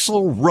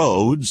Cecil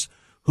Rhodes,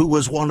 who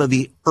was one of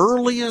the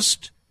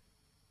earliest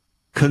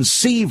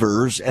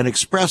conceivers and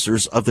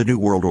expressors of the New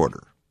World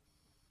Order.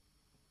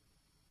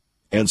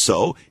 And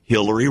so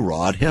Hillary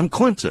Rodham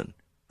Clinton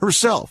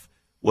herself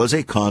was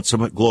a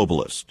consummate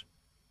globalist.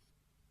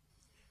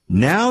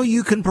 Now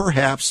you can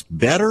perhaps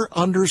better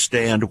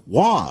understand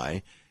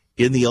why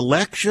in the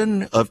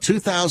election of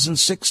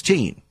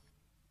 2016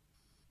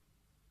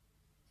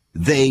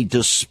 they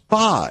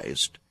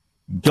despised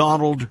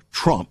Donald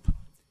Trump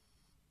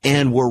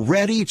and were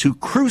ready to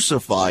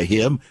crucify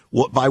him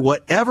by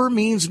whatever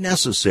means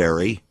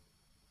necessary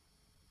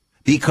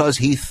because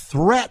he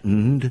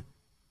threatened,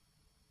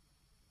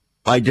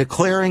 by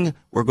declaring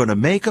we're going to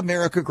make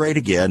America great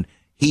again,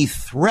 he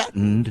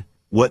threatened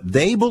what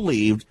they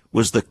believed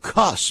was the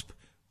cusp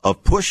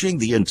of pushing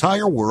the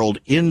entire world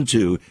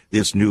into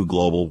this new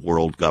global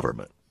world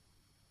government.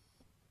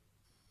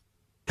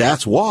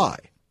 That's why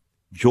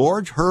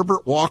George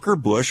Herbert Walker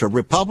Bush, a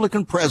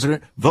Republican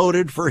president,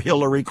 voted for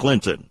Hillary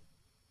Clinton.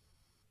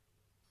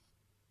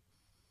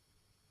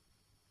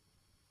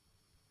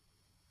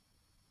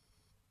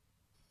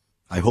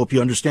 I hope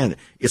you understand that.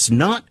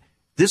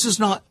 This is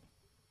not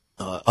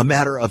a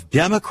matter of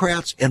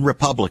Democrats and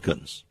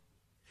Republicans.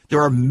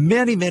 There are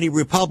many, many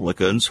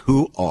Republicans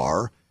who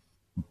are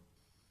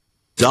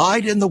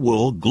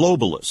dyed-in-the-wool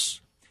globalists,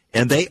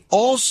 and they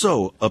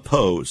also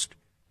opposed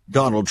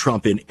Donald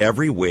Trump in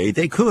every way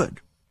they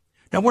could.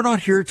 Now, we're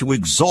not here to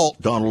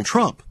exalt Donald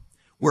Trump.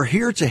 We're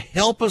here to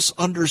help us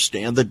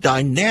understand the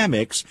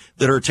dynamics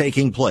that are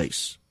taking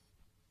place.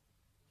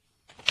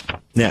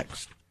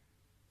 Next,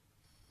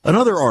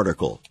 another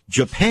article,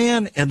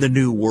 Japan and the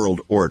New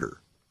World Order.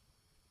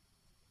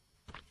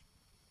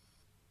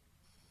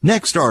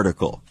 Next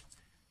article,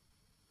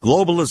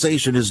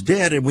 globalization is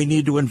dead and we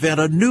need to invent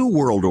a new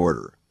world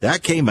order.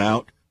 That came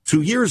out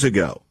 2 years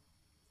ago.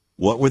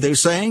 What were they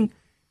saying?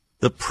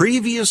 The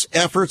previous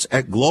efforts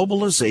at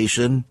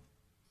globalization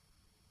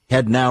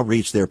had now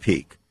reached their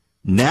peak.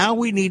 Now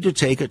we need to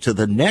take it to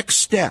the next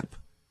step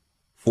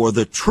for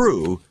the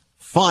true,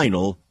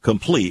 final,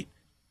 complete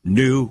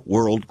new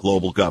world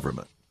global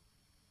government.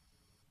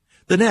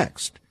 The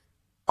next,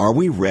 are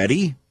we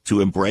ready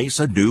to embrace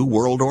a new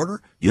world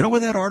order? You know where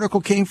that article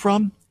came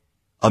from?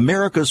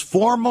 America's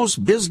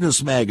foremost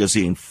business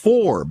magazine,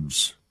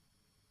 Forbes.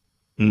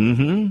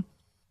 Do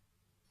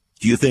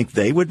you think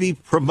they would be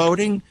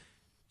promoting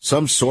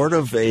some sort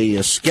of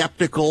a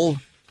skeptical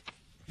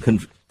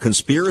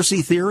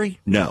conspiracy theory?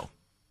 No.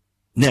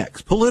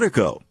 Next,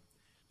 Politico.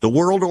 The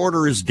world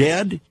order is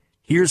dead.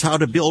 Here's how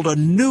to build a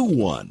new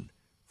one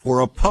for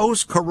a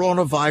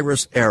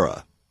post-coronavirus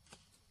era.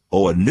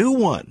 Oh, a new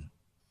one.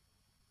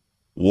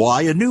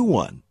 Why a new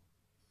one?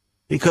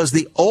 Because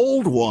the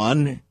old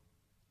one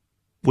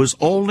was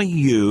only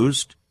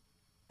used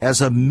as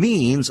a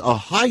means, a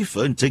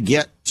hyphen, to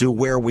get to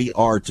where we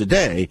are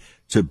today,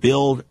 to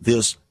build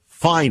this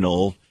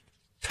final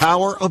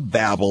Tower of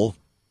Babel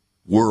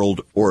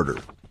world order.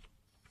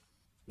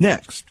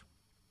 Next,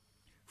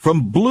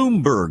 from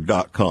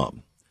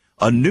Bloomberg.com,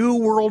 a new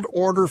world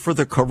order for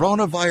the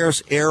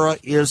coronavirus era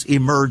is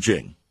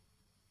emerging.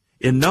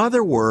 In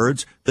other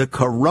words, the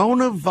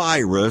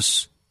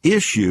coronavirus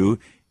issue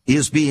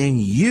is being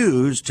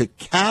used to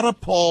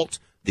catapult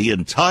the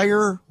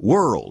entire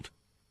world,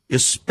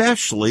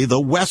 especially the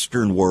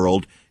Western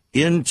world,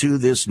 into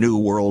this new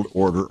world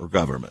order or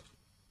government.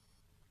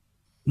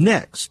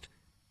 Next,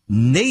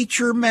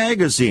 Nature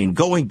magazine,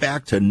 going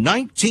back to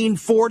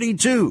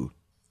 1942,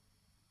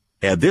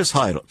 had this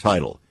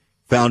title,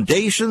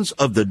 Foundations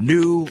of the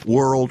New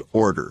World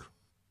Order.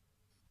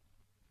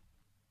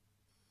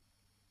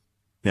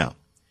 Now,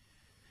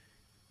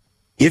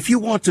 if you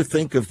want to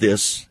think of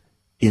this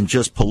in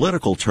just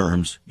political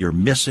terms, you're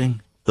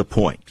missing the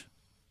point.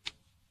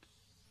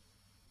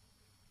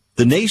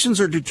 The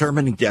nations are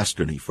determining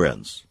destiny,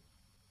 friends.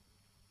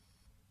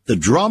 The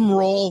drum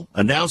roll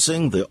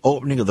announcing the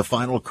opening of the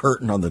final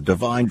curtain on the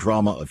divine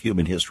drama of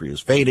human history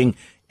is fading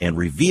and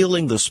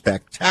revealing the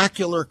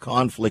spectacular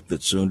conflict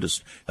that soon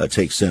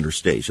takes center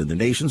stage. And the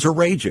nations are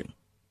raging.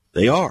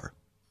 They are.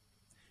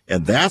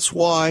 And that's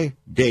why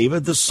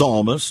David, the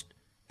psalmist,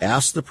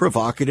 asked the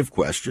provocative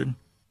question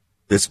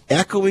that's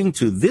echoing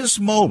to this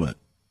moment,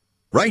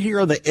 right here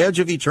on the edge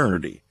of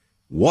eternity.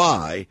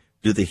 Why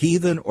do the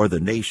heathen or the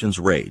nations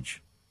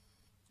rage?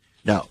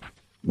 Now,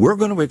 we're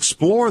going to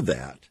explore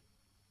that.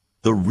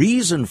 The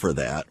reason for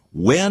that,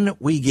 when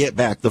we get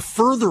back, the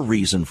further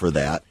reason for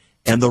that,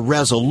 and the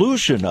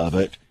resolution of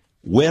it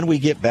when we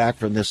get back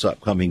from this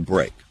upcoming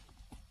break.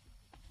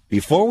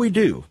 Before we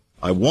do,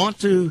 I want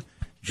to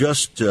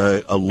just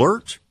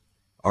alert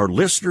our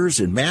listeners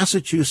in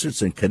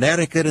Massachusetts and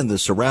Connecticut and the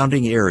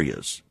surrounding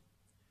areas.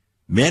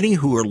 Many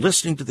who are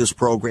listening to this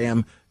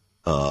program,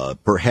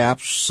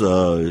 perhaps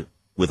with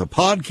a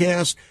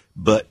podcast,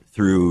 but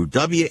through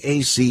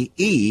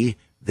WACE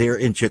there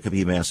in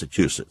Chicopee,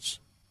 Massachusetts.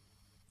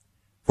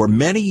 For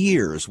many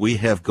years, we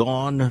have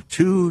gone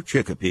to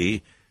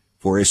Chicopee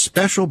for a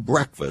special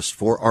breakfast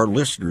for our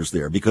listeners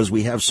there because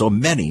we have so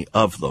many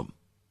of them.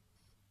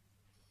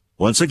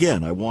 Once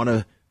again, I want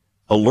to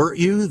alert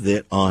you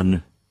that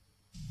on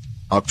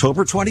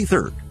October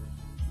 23rd,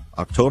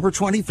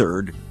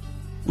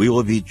 we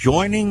will be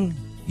joining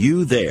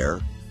you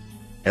there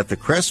at the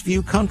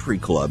Crestview Country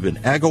Club in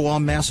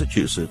Agawam,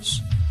 Massachusetts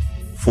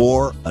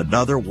for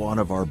another one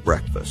of our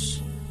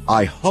breakfasts.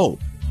 I hope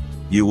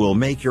you will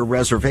make your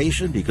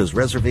reservation because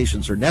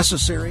reservations are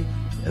necessary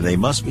and they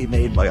must be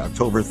made by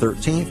October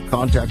 13th.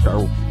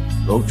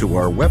 Go to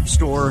our web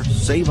store,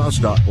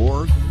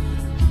 saveus.org,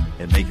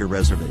 and make your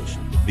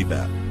reservation. Be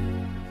back.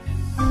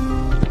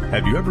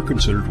 Have you ever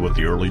considered what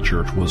the early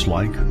church was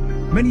like?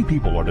 Many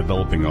people are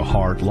developing a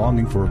heart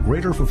longing for a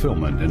greater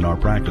fulfillment in our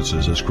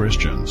practices as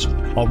Christians.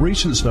 A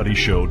recent study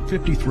showed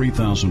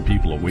 53,000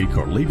 people a week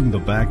are leaving the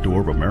back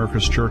door of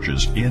America's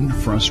churches in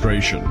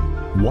frustration.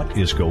 What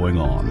is going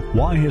on?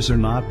 Why has there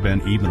not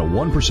been even a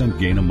 1%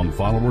 gain among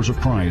followers of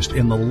Christ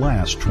in the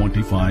last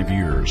 25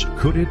 years?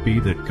 Could it be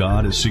that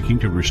God is seeking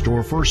to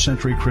restore first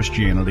century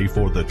Christianity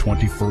for the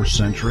 21st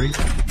century?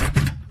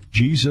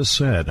 Jesus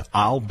said,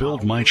 I'll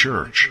build my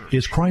church.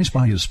 Is Christ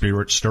by his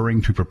Spirit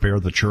stirring to prepare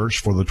the church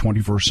for the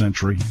 21st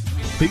century?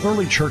 The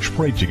early church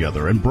prayed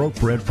together and broke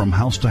bread from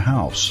house to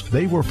house.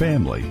 They were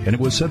family, and it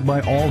was said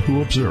by all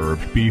who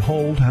observed,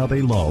 behold how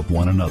they loved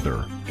one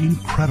another.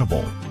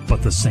 Incredible.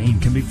 But the same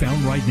can be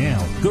found right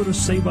now. Go to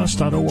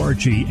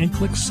saveus.org and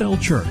click Cell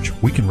Church.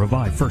 We can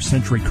revive first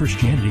century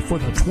Christianity for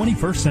the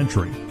 21st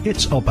century.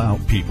 It's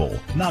about people,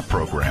 not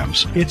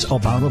programs. It's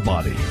about a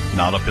body,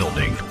 not a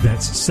building.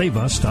 That's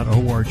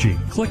saveus.org.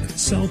 Click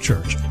Cell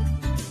Church.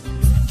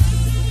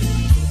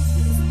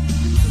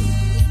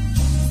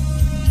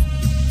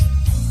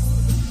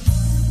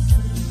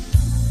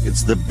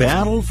 It's the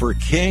battle for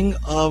King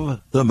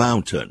of the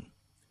Mountain.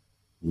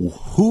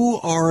 Who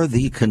are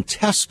the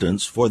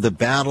contestants for the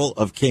Battle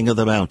of King of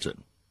the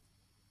Mountain?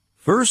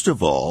 First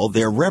of all,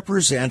 they're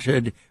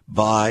represented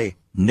by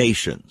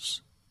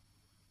nations.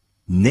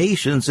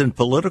 Nations and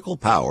political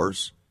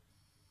powers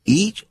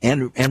Each,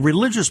 and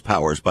religious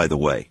powers, by the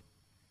way,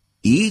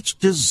 each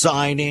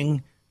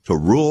designing to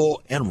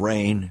rule and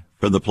reign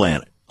from the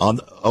planet,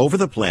 over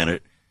the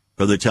planet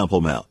from the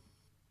Temple Mount.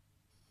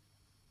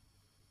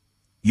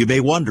 You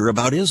may wonder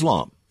about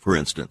Islam, for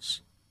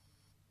instance.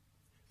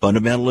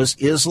 Fundamentalist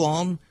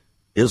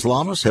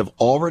Islamists have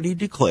already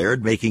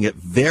declared, making it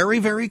very,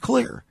 very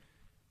clear,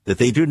 that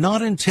they do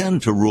not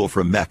intend to rule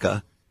from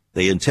Mecca.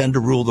 They intend to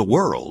rule the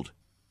world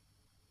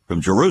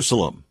from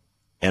Jerusalem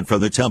and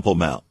from the Temple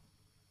Mount.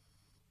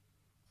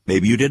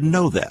 Maybe you didn't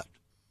know that.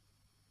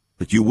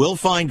 But you will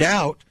find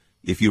out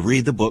if you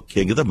read the book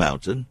King of the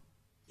Mountain.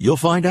 You'll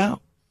find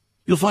out.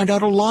 You'll find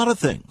out a lot of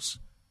things,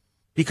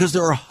 because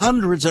there are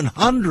hundreds and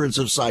hundreds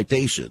of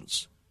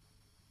citations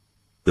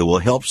that will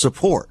help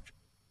support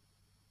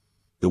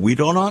that we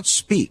do not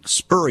speak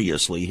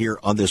spuriously here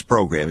on this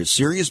program. It's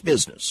serious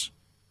business.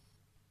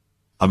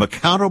 I'm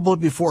accountable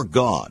before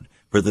God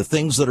for the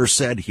things that are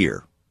said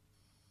here.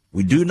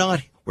 We're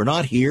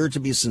not here to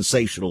be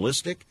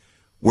sensationalistic.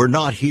 We're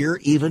not here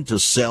even to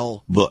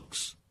sell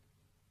books.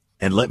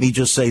 And let me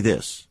just say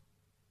this.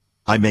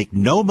 I make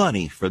no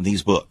money from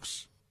these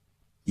books.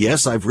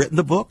 Yes, I've written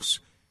the books.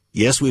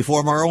 Yes, we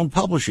form our own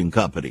publishing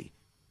company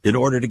in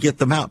order to get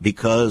them out,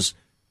 because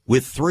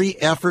with 3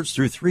 efforts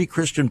through 3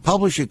 Christian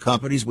publishing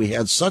companies, we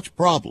had such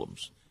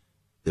problems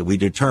that we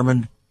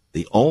determined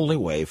the only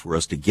way for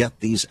us to get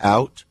these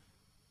out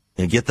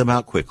and get them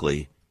out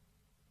quickly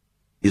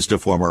is to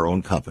form our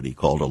own company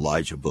called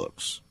Elijah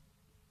Books,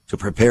 to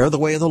prepare the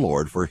way of the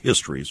Lord for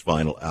history's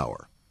final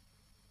hour.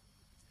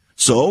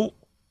 So,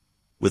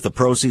 with the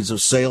proceeds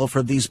of sale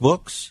from these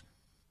books,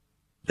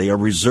 they are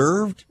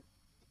reserved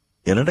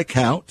in an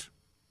account,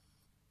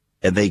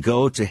 and they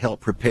go to help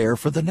prepare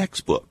for the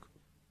next book,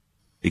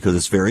 because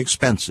it's very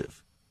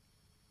expensive.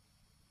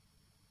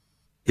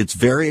 It's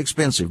very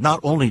expensive, not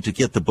only to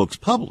get the books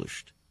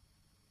published,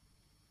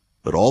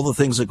 but all the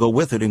things that go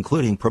with it,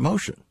 including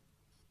promotion.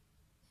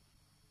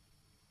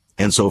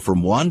 And so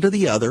from one to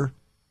the other,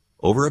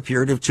 over a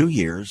period of 2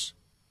 years,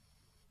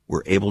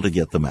 we're able to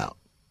get them out.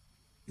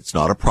 It's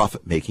not a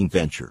profit-making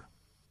venture.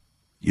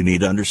 You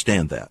need to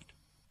understand that.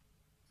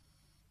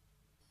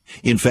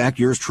 In fact,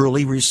 yours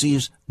truly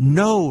receives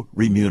no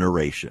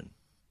remuneration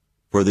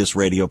for this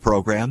radio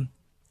program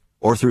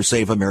or through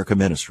Save America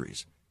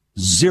Ministries.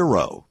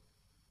 0.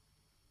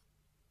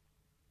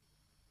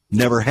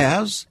 Never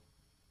has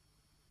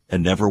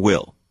and never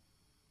will.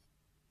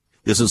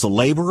 This is a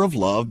labor of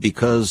love,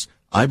 because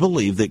I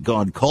believe that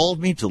God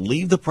called me to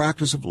leave the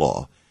practice of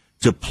law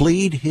to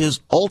plead his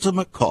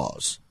ultimate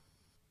cause,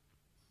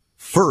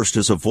 first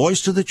as a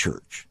voice to the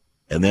church,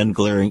 and then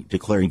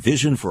declaring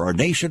vision for our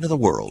nation and the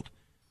world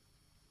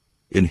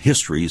in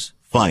history's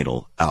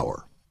final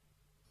hour.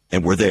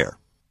 And we're there.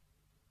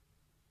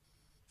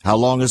 How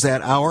long is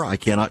that hour? I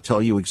cannot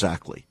tell you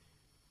exactly,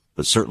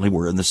 but certainly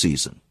we're in the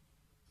season.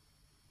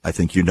 I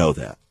think you know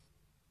that.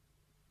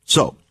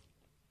 So,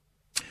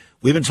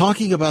 we've been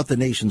talking about the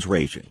nations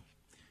raging.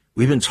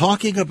 We've been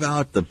talking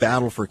about the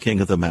battle for King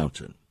of the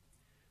Mountain.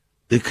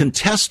 The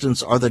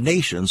contestants are the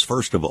nations,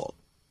 first of all.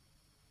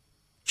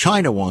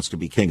 China wants to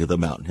be king of the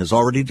mountain, has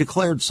already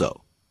declared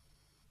so.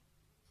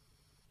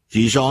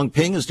 Xi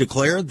Jinping has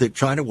declared that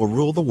China will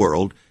rule the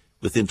world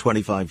within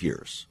 25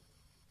 years.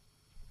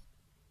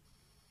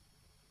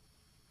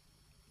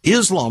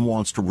 Islam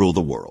wants to rule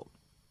the world.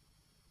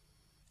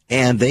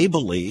 And they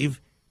believe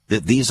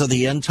that these are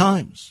the end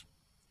times.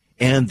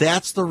 And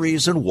that's the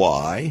reason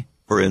why,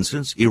 for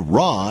instance,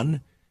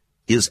 Iran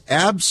is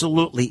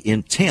absolutely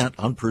intent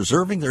on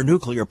preserving their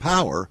nuclear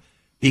power,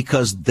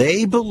 because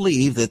they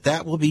believe that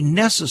that will be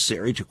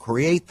necessary to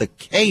create the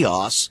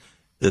chaos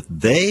that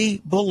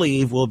they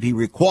believe will be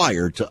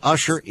required to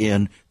usher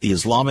in the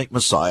Islamic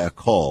Messiah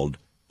called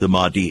the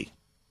Mahdi.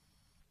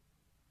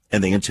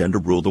 And they intend to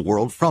rule the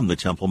world from the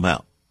Temple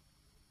Mount.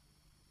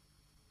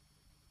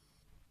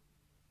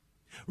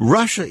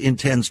 Russia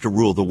intends to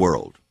rule the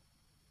world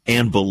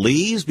and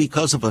believes,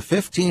 because of a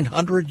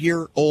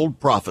 1,500-year-old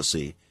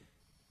prophecy,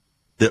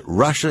 that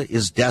Russia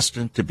is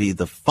destined to be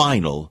the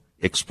final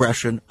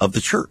expression of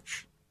the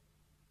church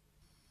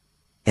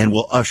and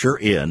will usher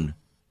in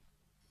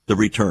the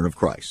return of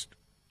Christ.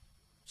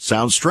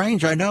 Sounds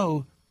strange, I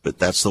know, but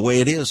that's the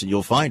way it is, and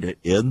you'll find it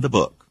in the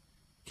book,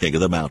 King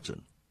of the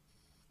Mountain.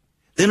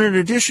 Then in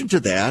addition to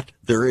that,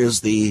 there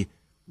is the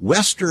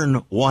Western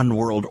one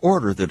world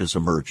order that is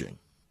emerging.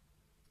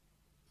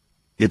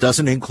 It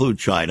doesn't include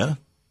China,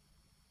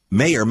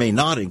 may or may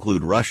not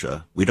include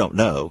Russia, we don't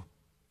know,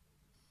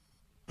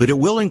 but it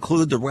will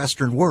include the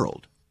Western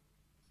world,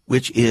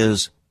 which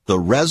is the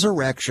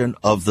resurrection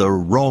of the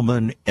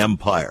Roman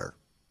Empire.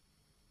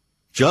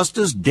 Just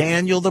as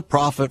Daniel the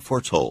prophet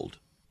foretold,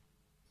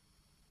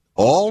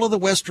 all of the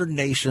Western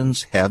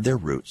nations have their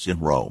roots in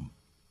Rome.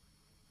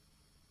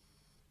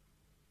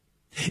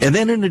 And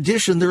then in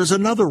addition, there's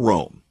another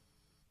Rome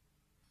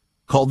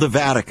called the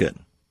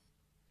Vatican.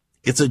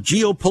 It's a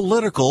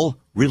geopolitical,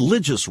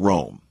 religious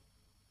Rome.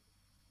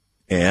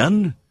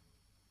 And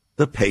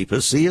the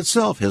papacy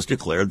itself has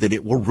declared that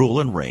it will rule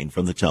and reign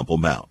from the Temple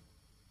Mount.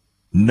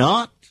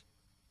 Not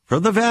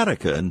from the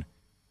Vatican,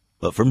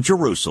 but from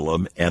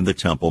Jerusalem and the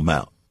Temple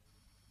Mount.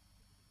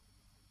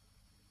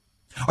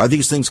 Are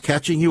these things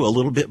catching you a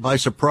little bit by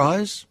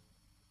surprise?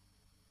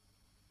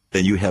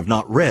 Then you have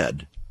not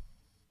read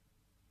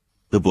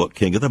the book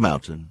King of the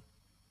Mountain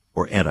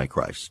or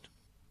Antichrist.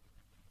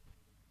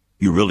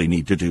 You really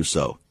need to do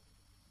so.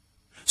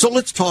 So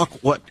let's talk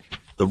what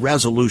the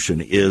resolution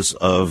is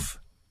of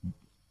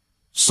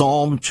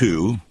Psalm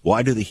 2.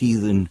 Why do the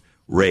heathen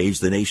rage,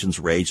 the nations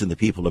rage, and the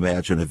people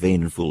imagine a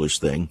vain and foolish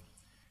thing?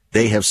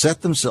 They have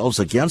set themselves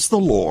against the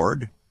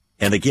Lord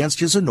and against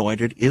his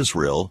anointed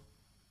Israel,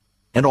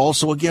 and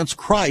also against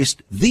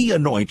Christ, the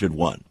anointed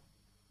one,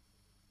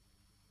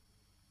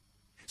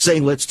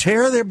 saying, let's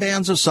tear their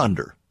bands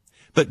asunder.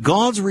 But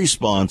God's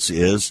response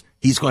is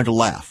he's going to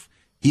laugh.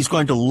 He's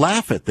going to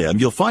laugh at them.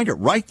 You'll find it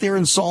right there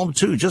in Psalm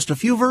 2, just a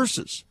few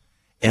verses.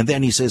 And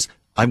then he says,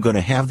 I'm going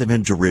to have them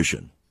in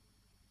derision.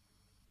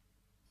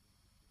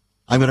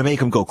 I'm going to make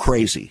them go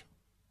crazy.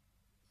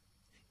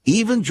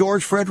 Even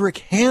George Frederick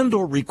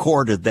Handel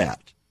recorded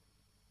that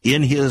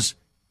in his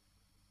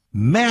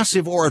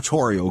massive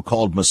oratorio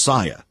called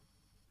Messiah.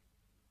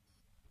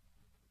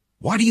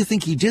 Why do you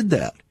think he did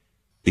that?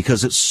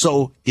 Because it's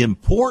so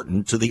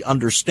important to the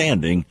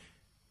understanding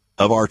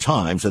of our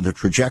times and the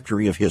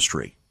trajectory of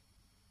history.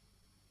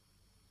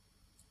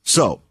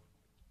 So,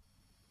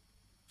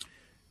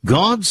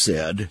 God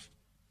said,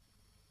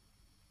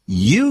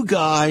 you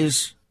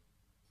guys,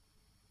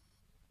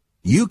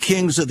 you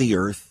kings of the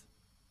earth,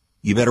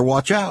 you better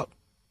watch out.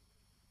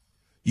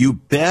 You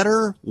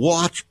better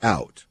watch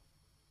out,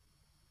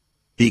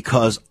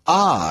 because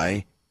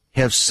I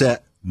have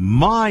set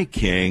my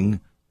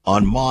king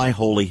on my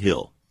holy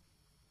hill.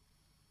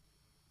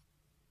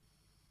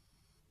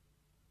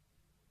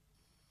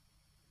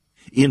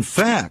 In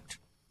fact,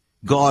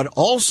 God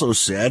also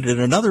said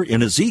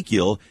in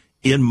Ezekiel,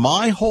 in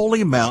my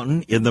holy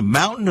mountain, in the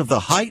mountain of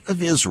the height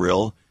of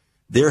Israel,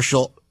 there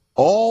shall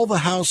all the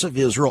house of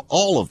Israel,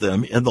 all of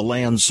them in the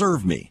land,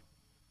 serve me.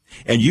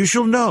 And you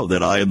shall know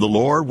that I am the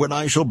Lord when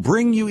I shall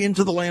bring you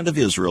into the land of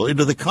Israel,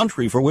 into the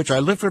country for which I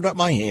lifted up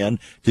my hand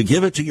to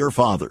give it to your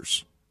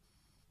fathers.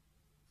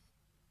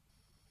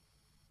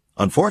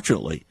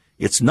 Unfortunately,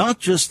 it's not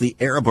just the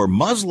Arab or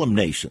Muslim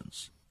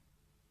nations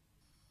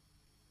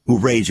who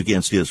rage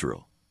against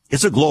Israel.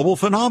 It's a global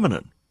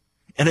phenomenon,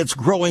 and it's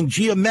growing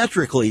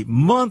geometrically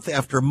month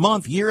after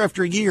month, year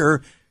after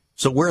year.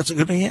 So where is it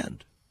going to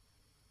end?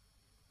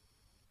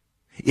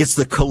 It's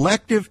the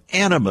collective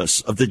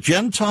animus of the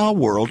Gentile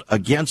world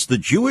against the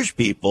Jewish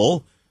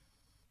people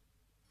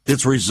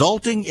that's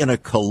resulting in a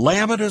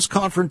calamitous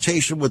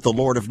confrontation with the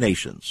Lord of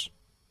nations.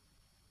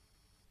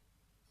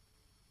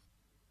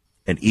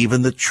 And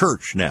even the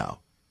church now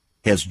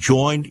has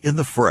joined in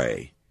the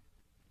fray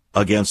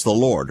against the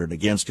Lord and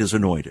against his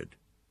anointed.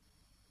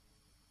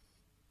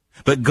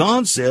 But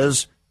God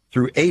says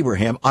through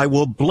Abraham, I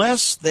will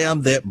bless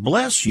them that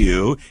bless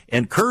you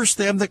and curse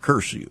them that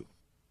curse you.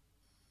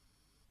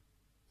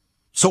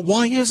 So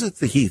why is it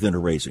the heathen are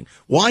raging?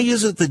 Why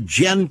is it the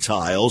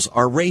Gentiles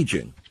are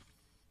raging?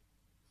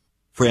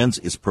 Friends,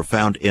 it's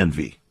profound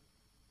envy.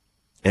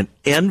 And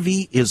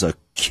envy is a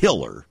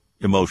killer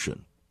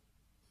emotion.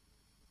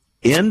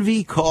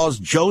 Envy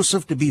caused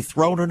Joseph to be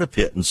thrown in a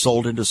pit and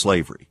sold into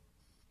slavery.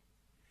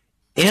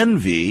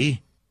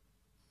 Envy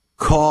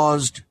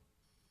caused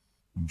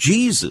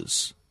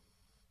Jesus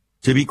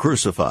to be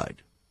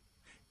crucified.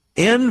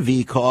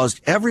 Envy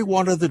caused every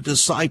one of the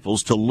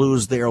disciples to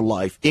lose their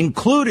life,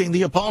 including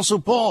the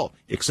Apostle Paul,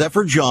 except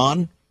for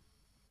John.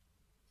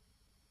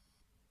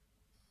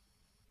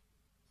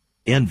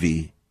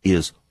 Envy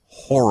is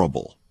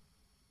horrible.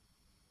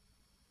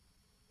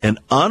 An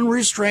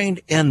unrestrained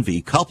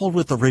envy coupled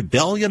with the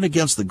rebellion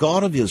against the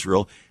God of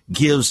Israel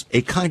gives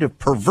a kind of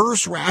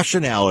perverse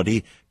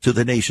rationality to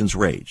the nation's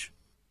rage.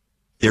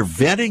 They're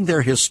venting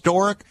their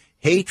historic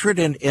hatred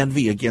and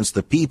envy against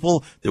the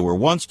people that were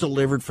once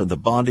delivered from the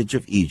bondage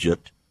of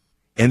Egypt,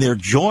 and they're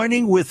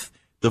joining with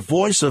the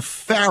voice of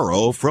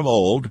Pharaoh from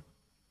old,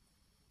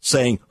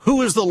 saying,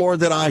 who is the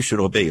Lord that I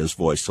should obey his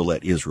voice to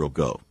let Israel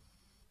go?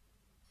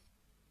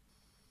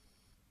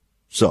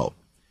 So,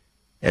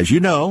 as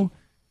you know,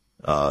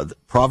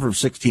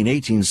 Proverbs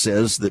 16:18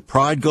 says that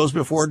pride goes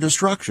before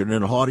destruction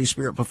and a haughty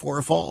spirit before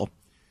a fall.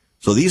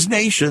 So these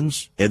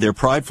nations and their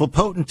prideful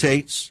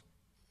potentates,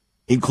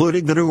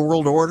 including the New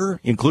World Order,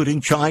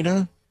 including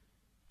China,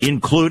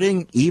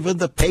 including even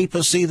the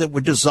papacy that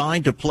were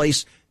designed to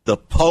place the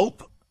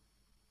Pope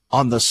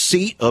on the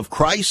seat of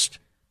Christ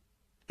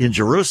in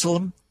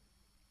Jerusalem,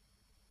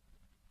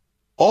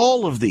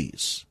 all of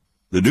these,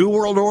 the New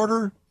World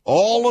Order,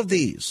 all of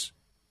these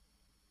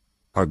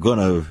are going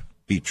to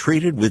be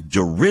treated with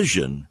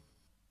derision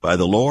by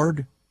the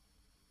Lord.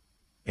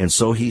 And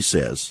so he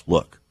says,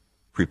 look,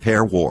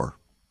 prepare war.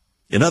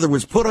 In other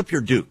words, put up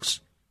your dukes.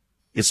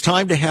 It's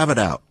time to have it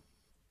out.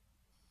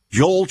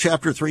 Joel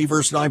chapter 3,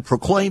 verse 9,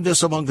 proclaim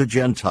this among the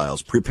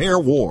Gentiles. Prepare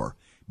war.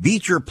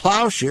 Beat your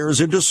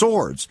plowshares into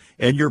swords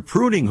and your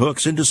pruning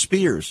hooks into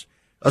spears.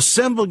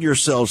 Assemble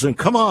yourselves and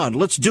come on,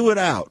 let's do it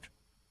out.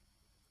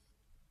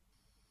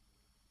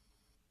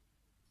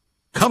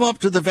 Come up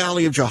to the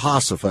valley of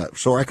Jehoshaphat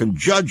so I can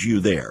judge you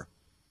there.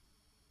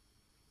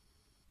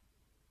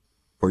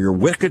 For your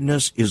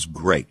wickedness is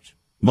great.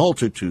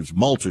 Multitudes,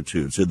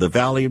 multitudes in the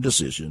valley of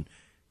decision.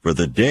 For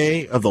the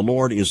day of the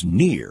Lord is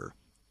near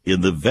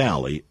in the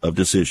valley of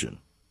decision.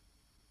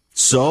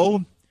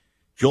 So,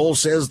 Joel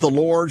says, the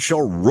Lord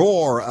shall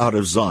roar out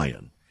of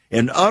Zion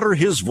and utter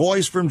his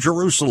voice from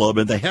Jerusalem,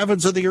 and the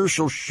heavens of the earth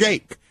shall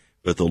shake.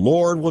 But the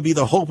Lord will be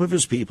the hope of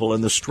his people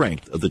and the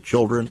strength of the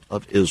children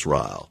of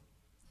Israel.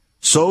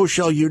 So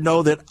shall you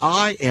know that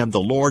I am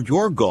the Lord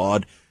your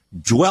God,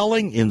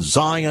 dwelling in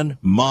Zion,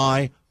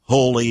 my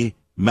holy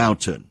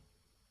mountain.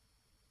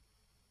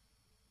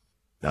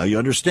 Now you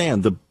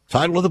understand the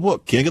title of the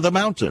book, King of the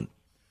Mountain.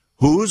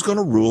 Who's going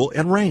to rule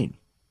and reign?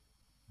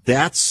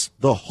 That's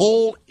the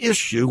whole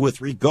issue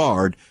with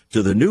regard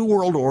to the New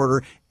World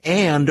Order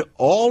and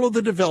all of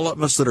the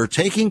developments that are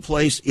taking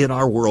place in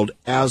our world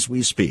as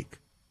we speak.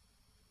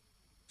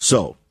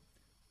 So,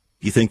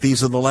 do you think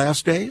these are the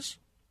last days?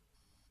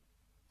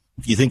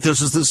 Do you think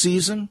this is the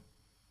season?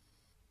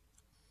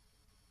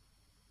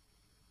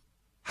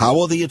 How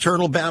will the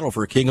eternal battle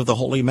for King of the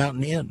Holy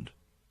Mountain end?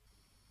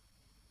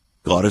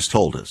 God has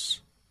told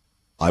us,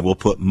 I will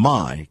put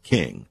my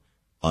king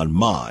on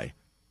my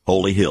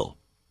holy hill.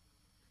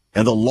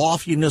 And the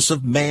loftiness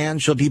of man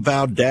shall be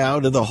bowed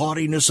down, and the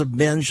haughtiness of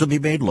men shall be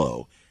made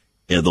low.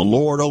 And the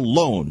Lord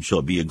alone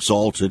shall be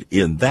exalted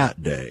in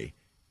that day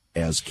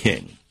as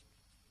king.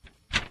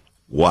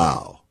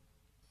 Wow.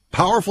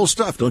 Powerful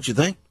stuff, don't you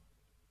think?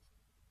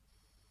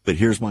 But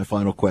here's my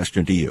final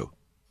question to you.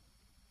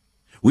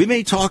 We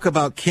may talk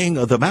about King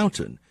of the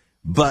Mountain,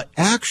 but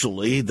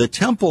actually the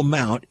Temple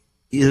Mount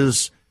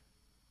is,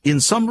 in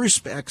some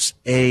respects,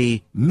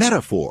 a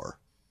metaphor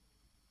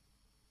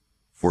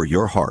for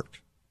your heart.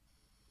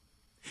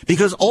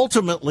 Because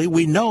ultimately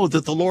we know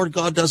that the Lord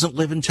God doesn't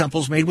live in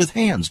temples made with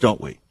hands,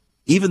 don't we?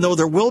 Even though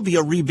there will be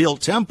a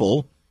rebuilt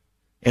temple,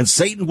 and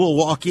Satan will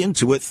walk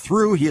into it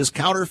through his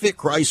counterfeit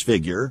Christ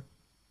figure,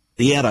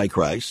 the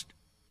Antichrist,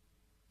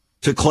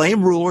 to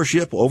claim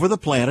rulership over the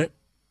planet,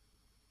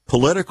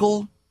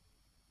 political,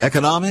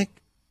 economic,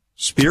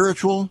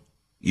 spiritual,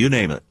 you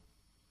name it.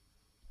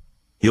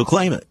 He'll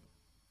claim it.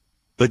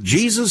 But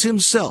Jesus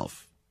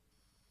himself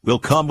will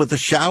come with a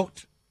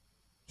shout.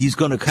 He's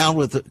going to come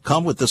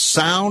with the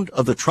sound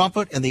of the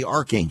trumpet and the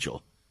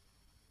archangel.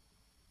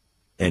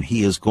 And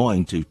he is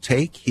going to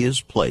take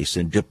his place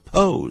and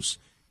depose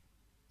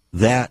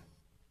that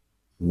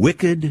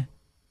wicked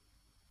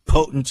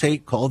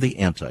potentate called the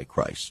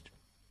Antichrist.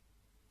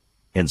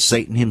 And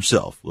Satan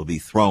himself will be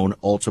thrown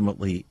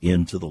ultimately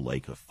into the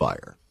lake of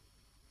fire,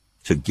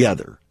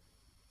 together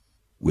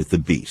with the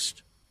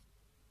beast.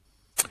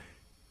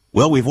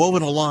 Well, we've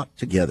woven a lot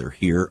together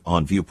here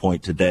on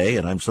Viewpoint today,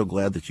 and I'm so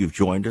glad that you've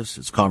joined us.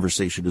 It's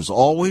conversation, as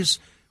always,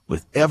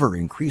 with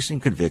ever-increasing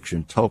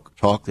conviction, talk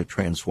that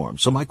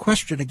transforms. So my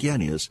question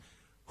again is,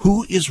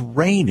 who is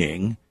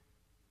reigning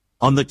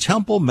on the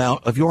Temple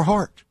Mount of your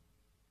heart?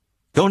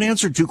 Don't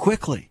answer too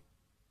quickly.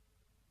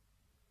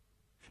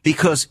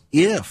 Because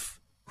if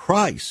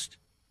Christ,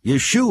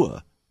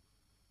 Yeshua,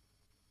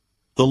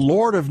 the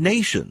Lord of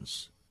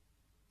nations,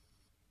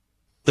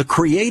 the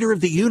creator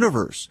of the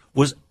universe,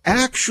 was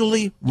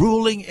actually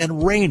ruling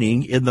and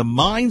reigning in the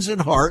minds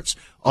and hearts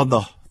on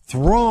the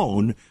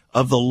throne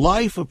of the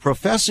life of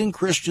professing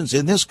Christians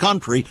in this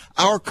country,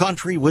 our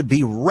country would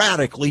be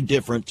radically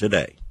different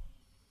today.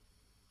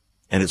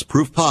 And it's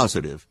proof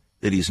positive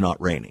that he's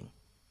not reigning.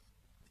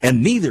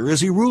 And neither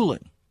is he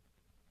ruling.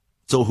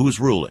 So who's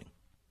ruling?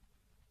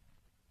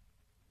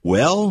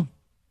 Well,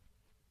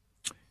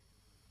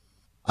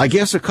 I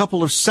guess a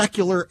couple of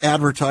secular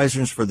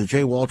advertisers for the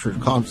J. Walter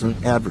Thompson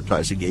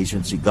Advertising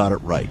Agency got it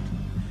right.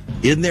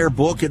 In their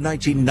book in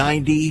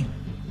 1990,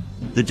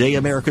 The Day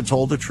America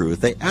Told the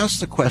Truth, they asked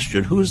the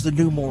question, who is the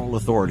new moral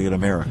authority in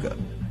America?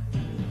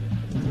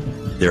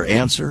 Their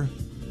answer,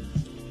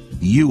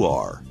 you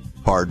are,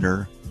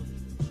 partner,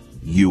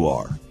 you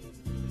are.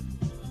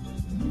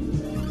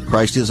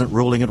 Christ isn't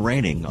ruling and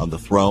reigning on the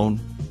throne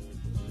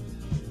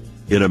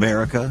in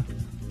America,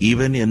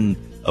 even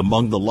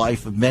among the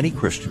life of many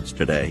Christians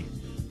today.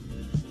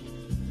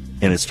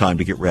 And it's time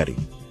to get ready.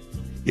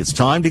 It's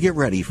time to get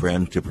ready,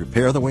 friend, to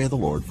prepare the way of the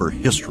Lord for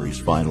history's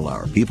final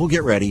hour. People,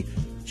 get ready.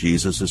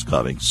 Jesus is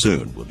coming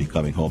soon. We'll be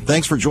coming home.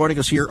 Thanks for joining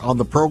us here on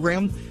the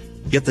program.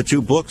 Get the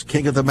two books,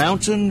 King of the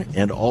Mountain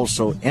and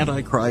also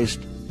Antichrist,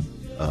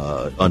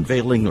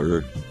 unveiling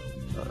or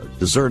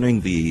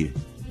discerning the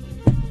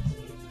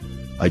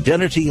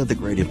identity of the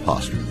great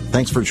imposter.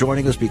 Thanks for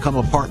joining us. Become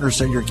a partner.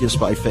 Send your gifts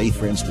by faith,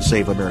 friends, to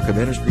Save America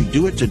Ministry.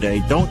 Do it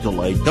today. Don't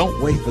delay.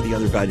 Don't wait for the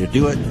other guy to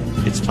do it.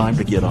 It's time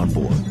to get on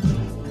board.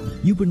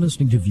 You've been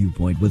listening to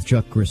Viewpoint with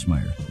Chuck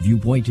Crismier.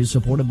 Viewpoint is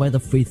supported by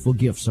the faithful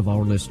gifts of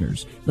our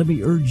listeners. Let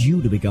me urge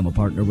you to become a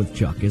partner with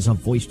Chuck as a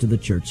voice to the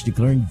church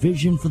declaring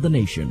vision for the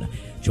nation.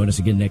 Join us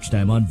again next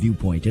time on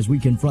Viewpoint as we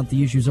confront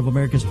the issues of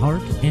America's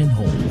heart and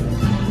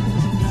home.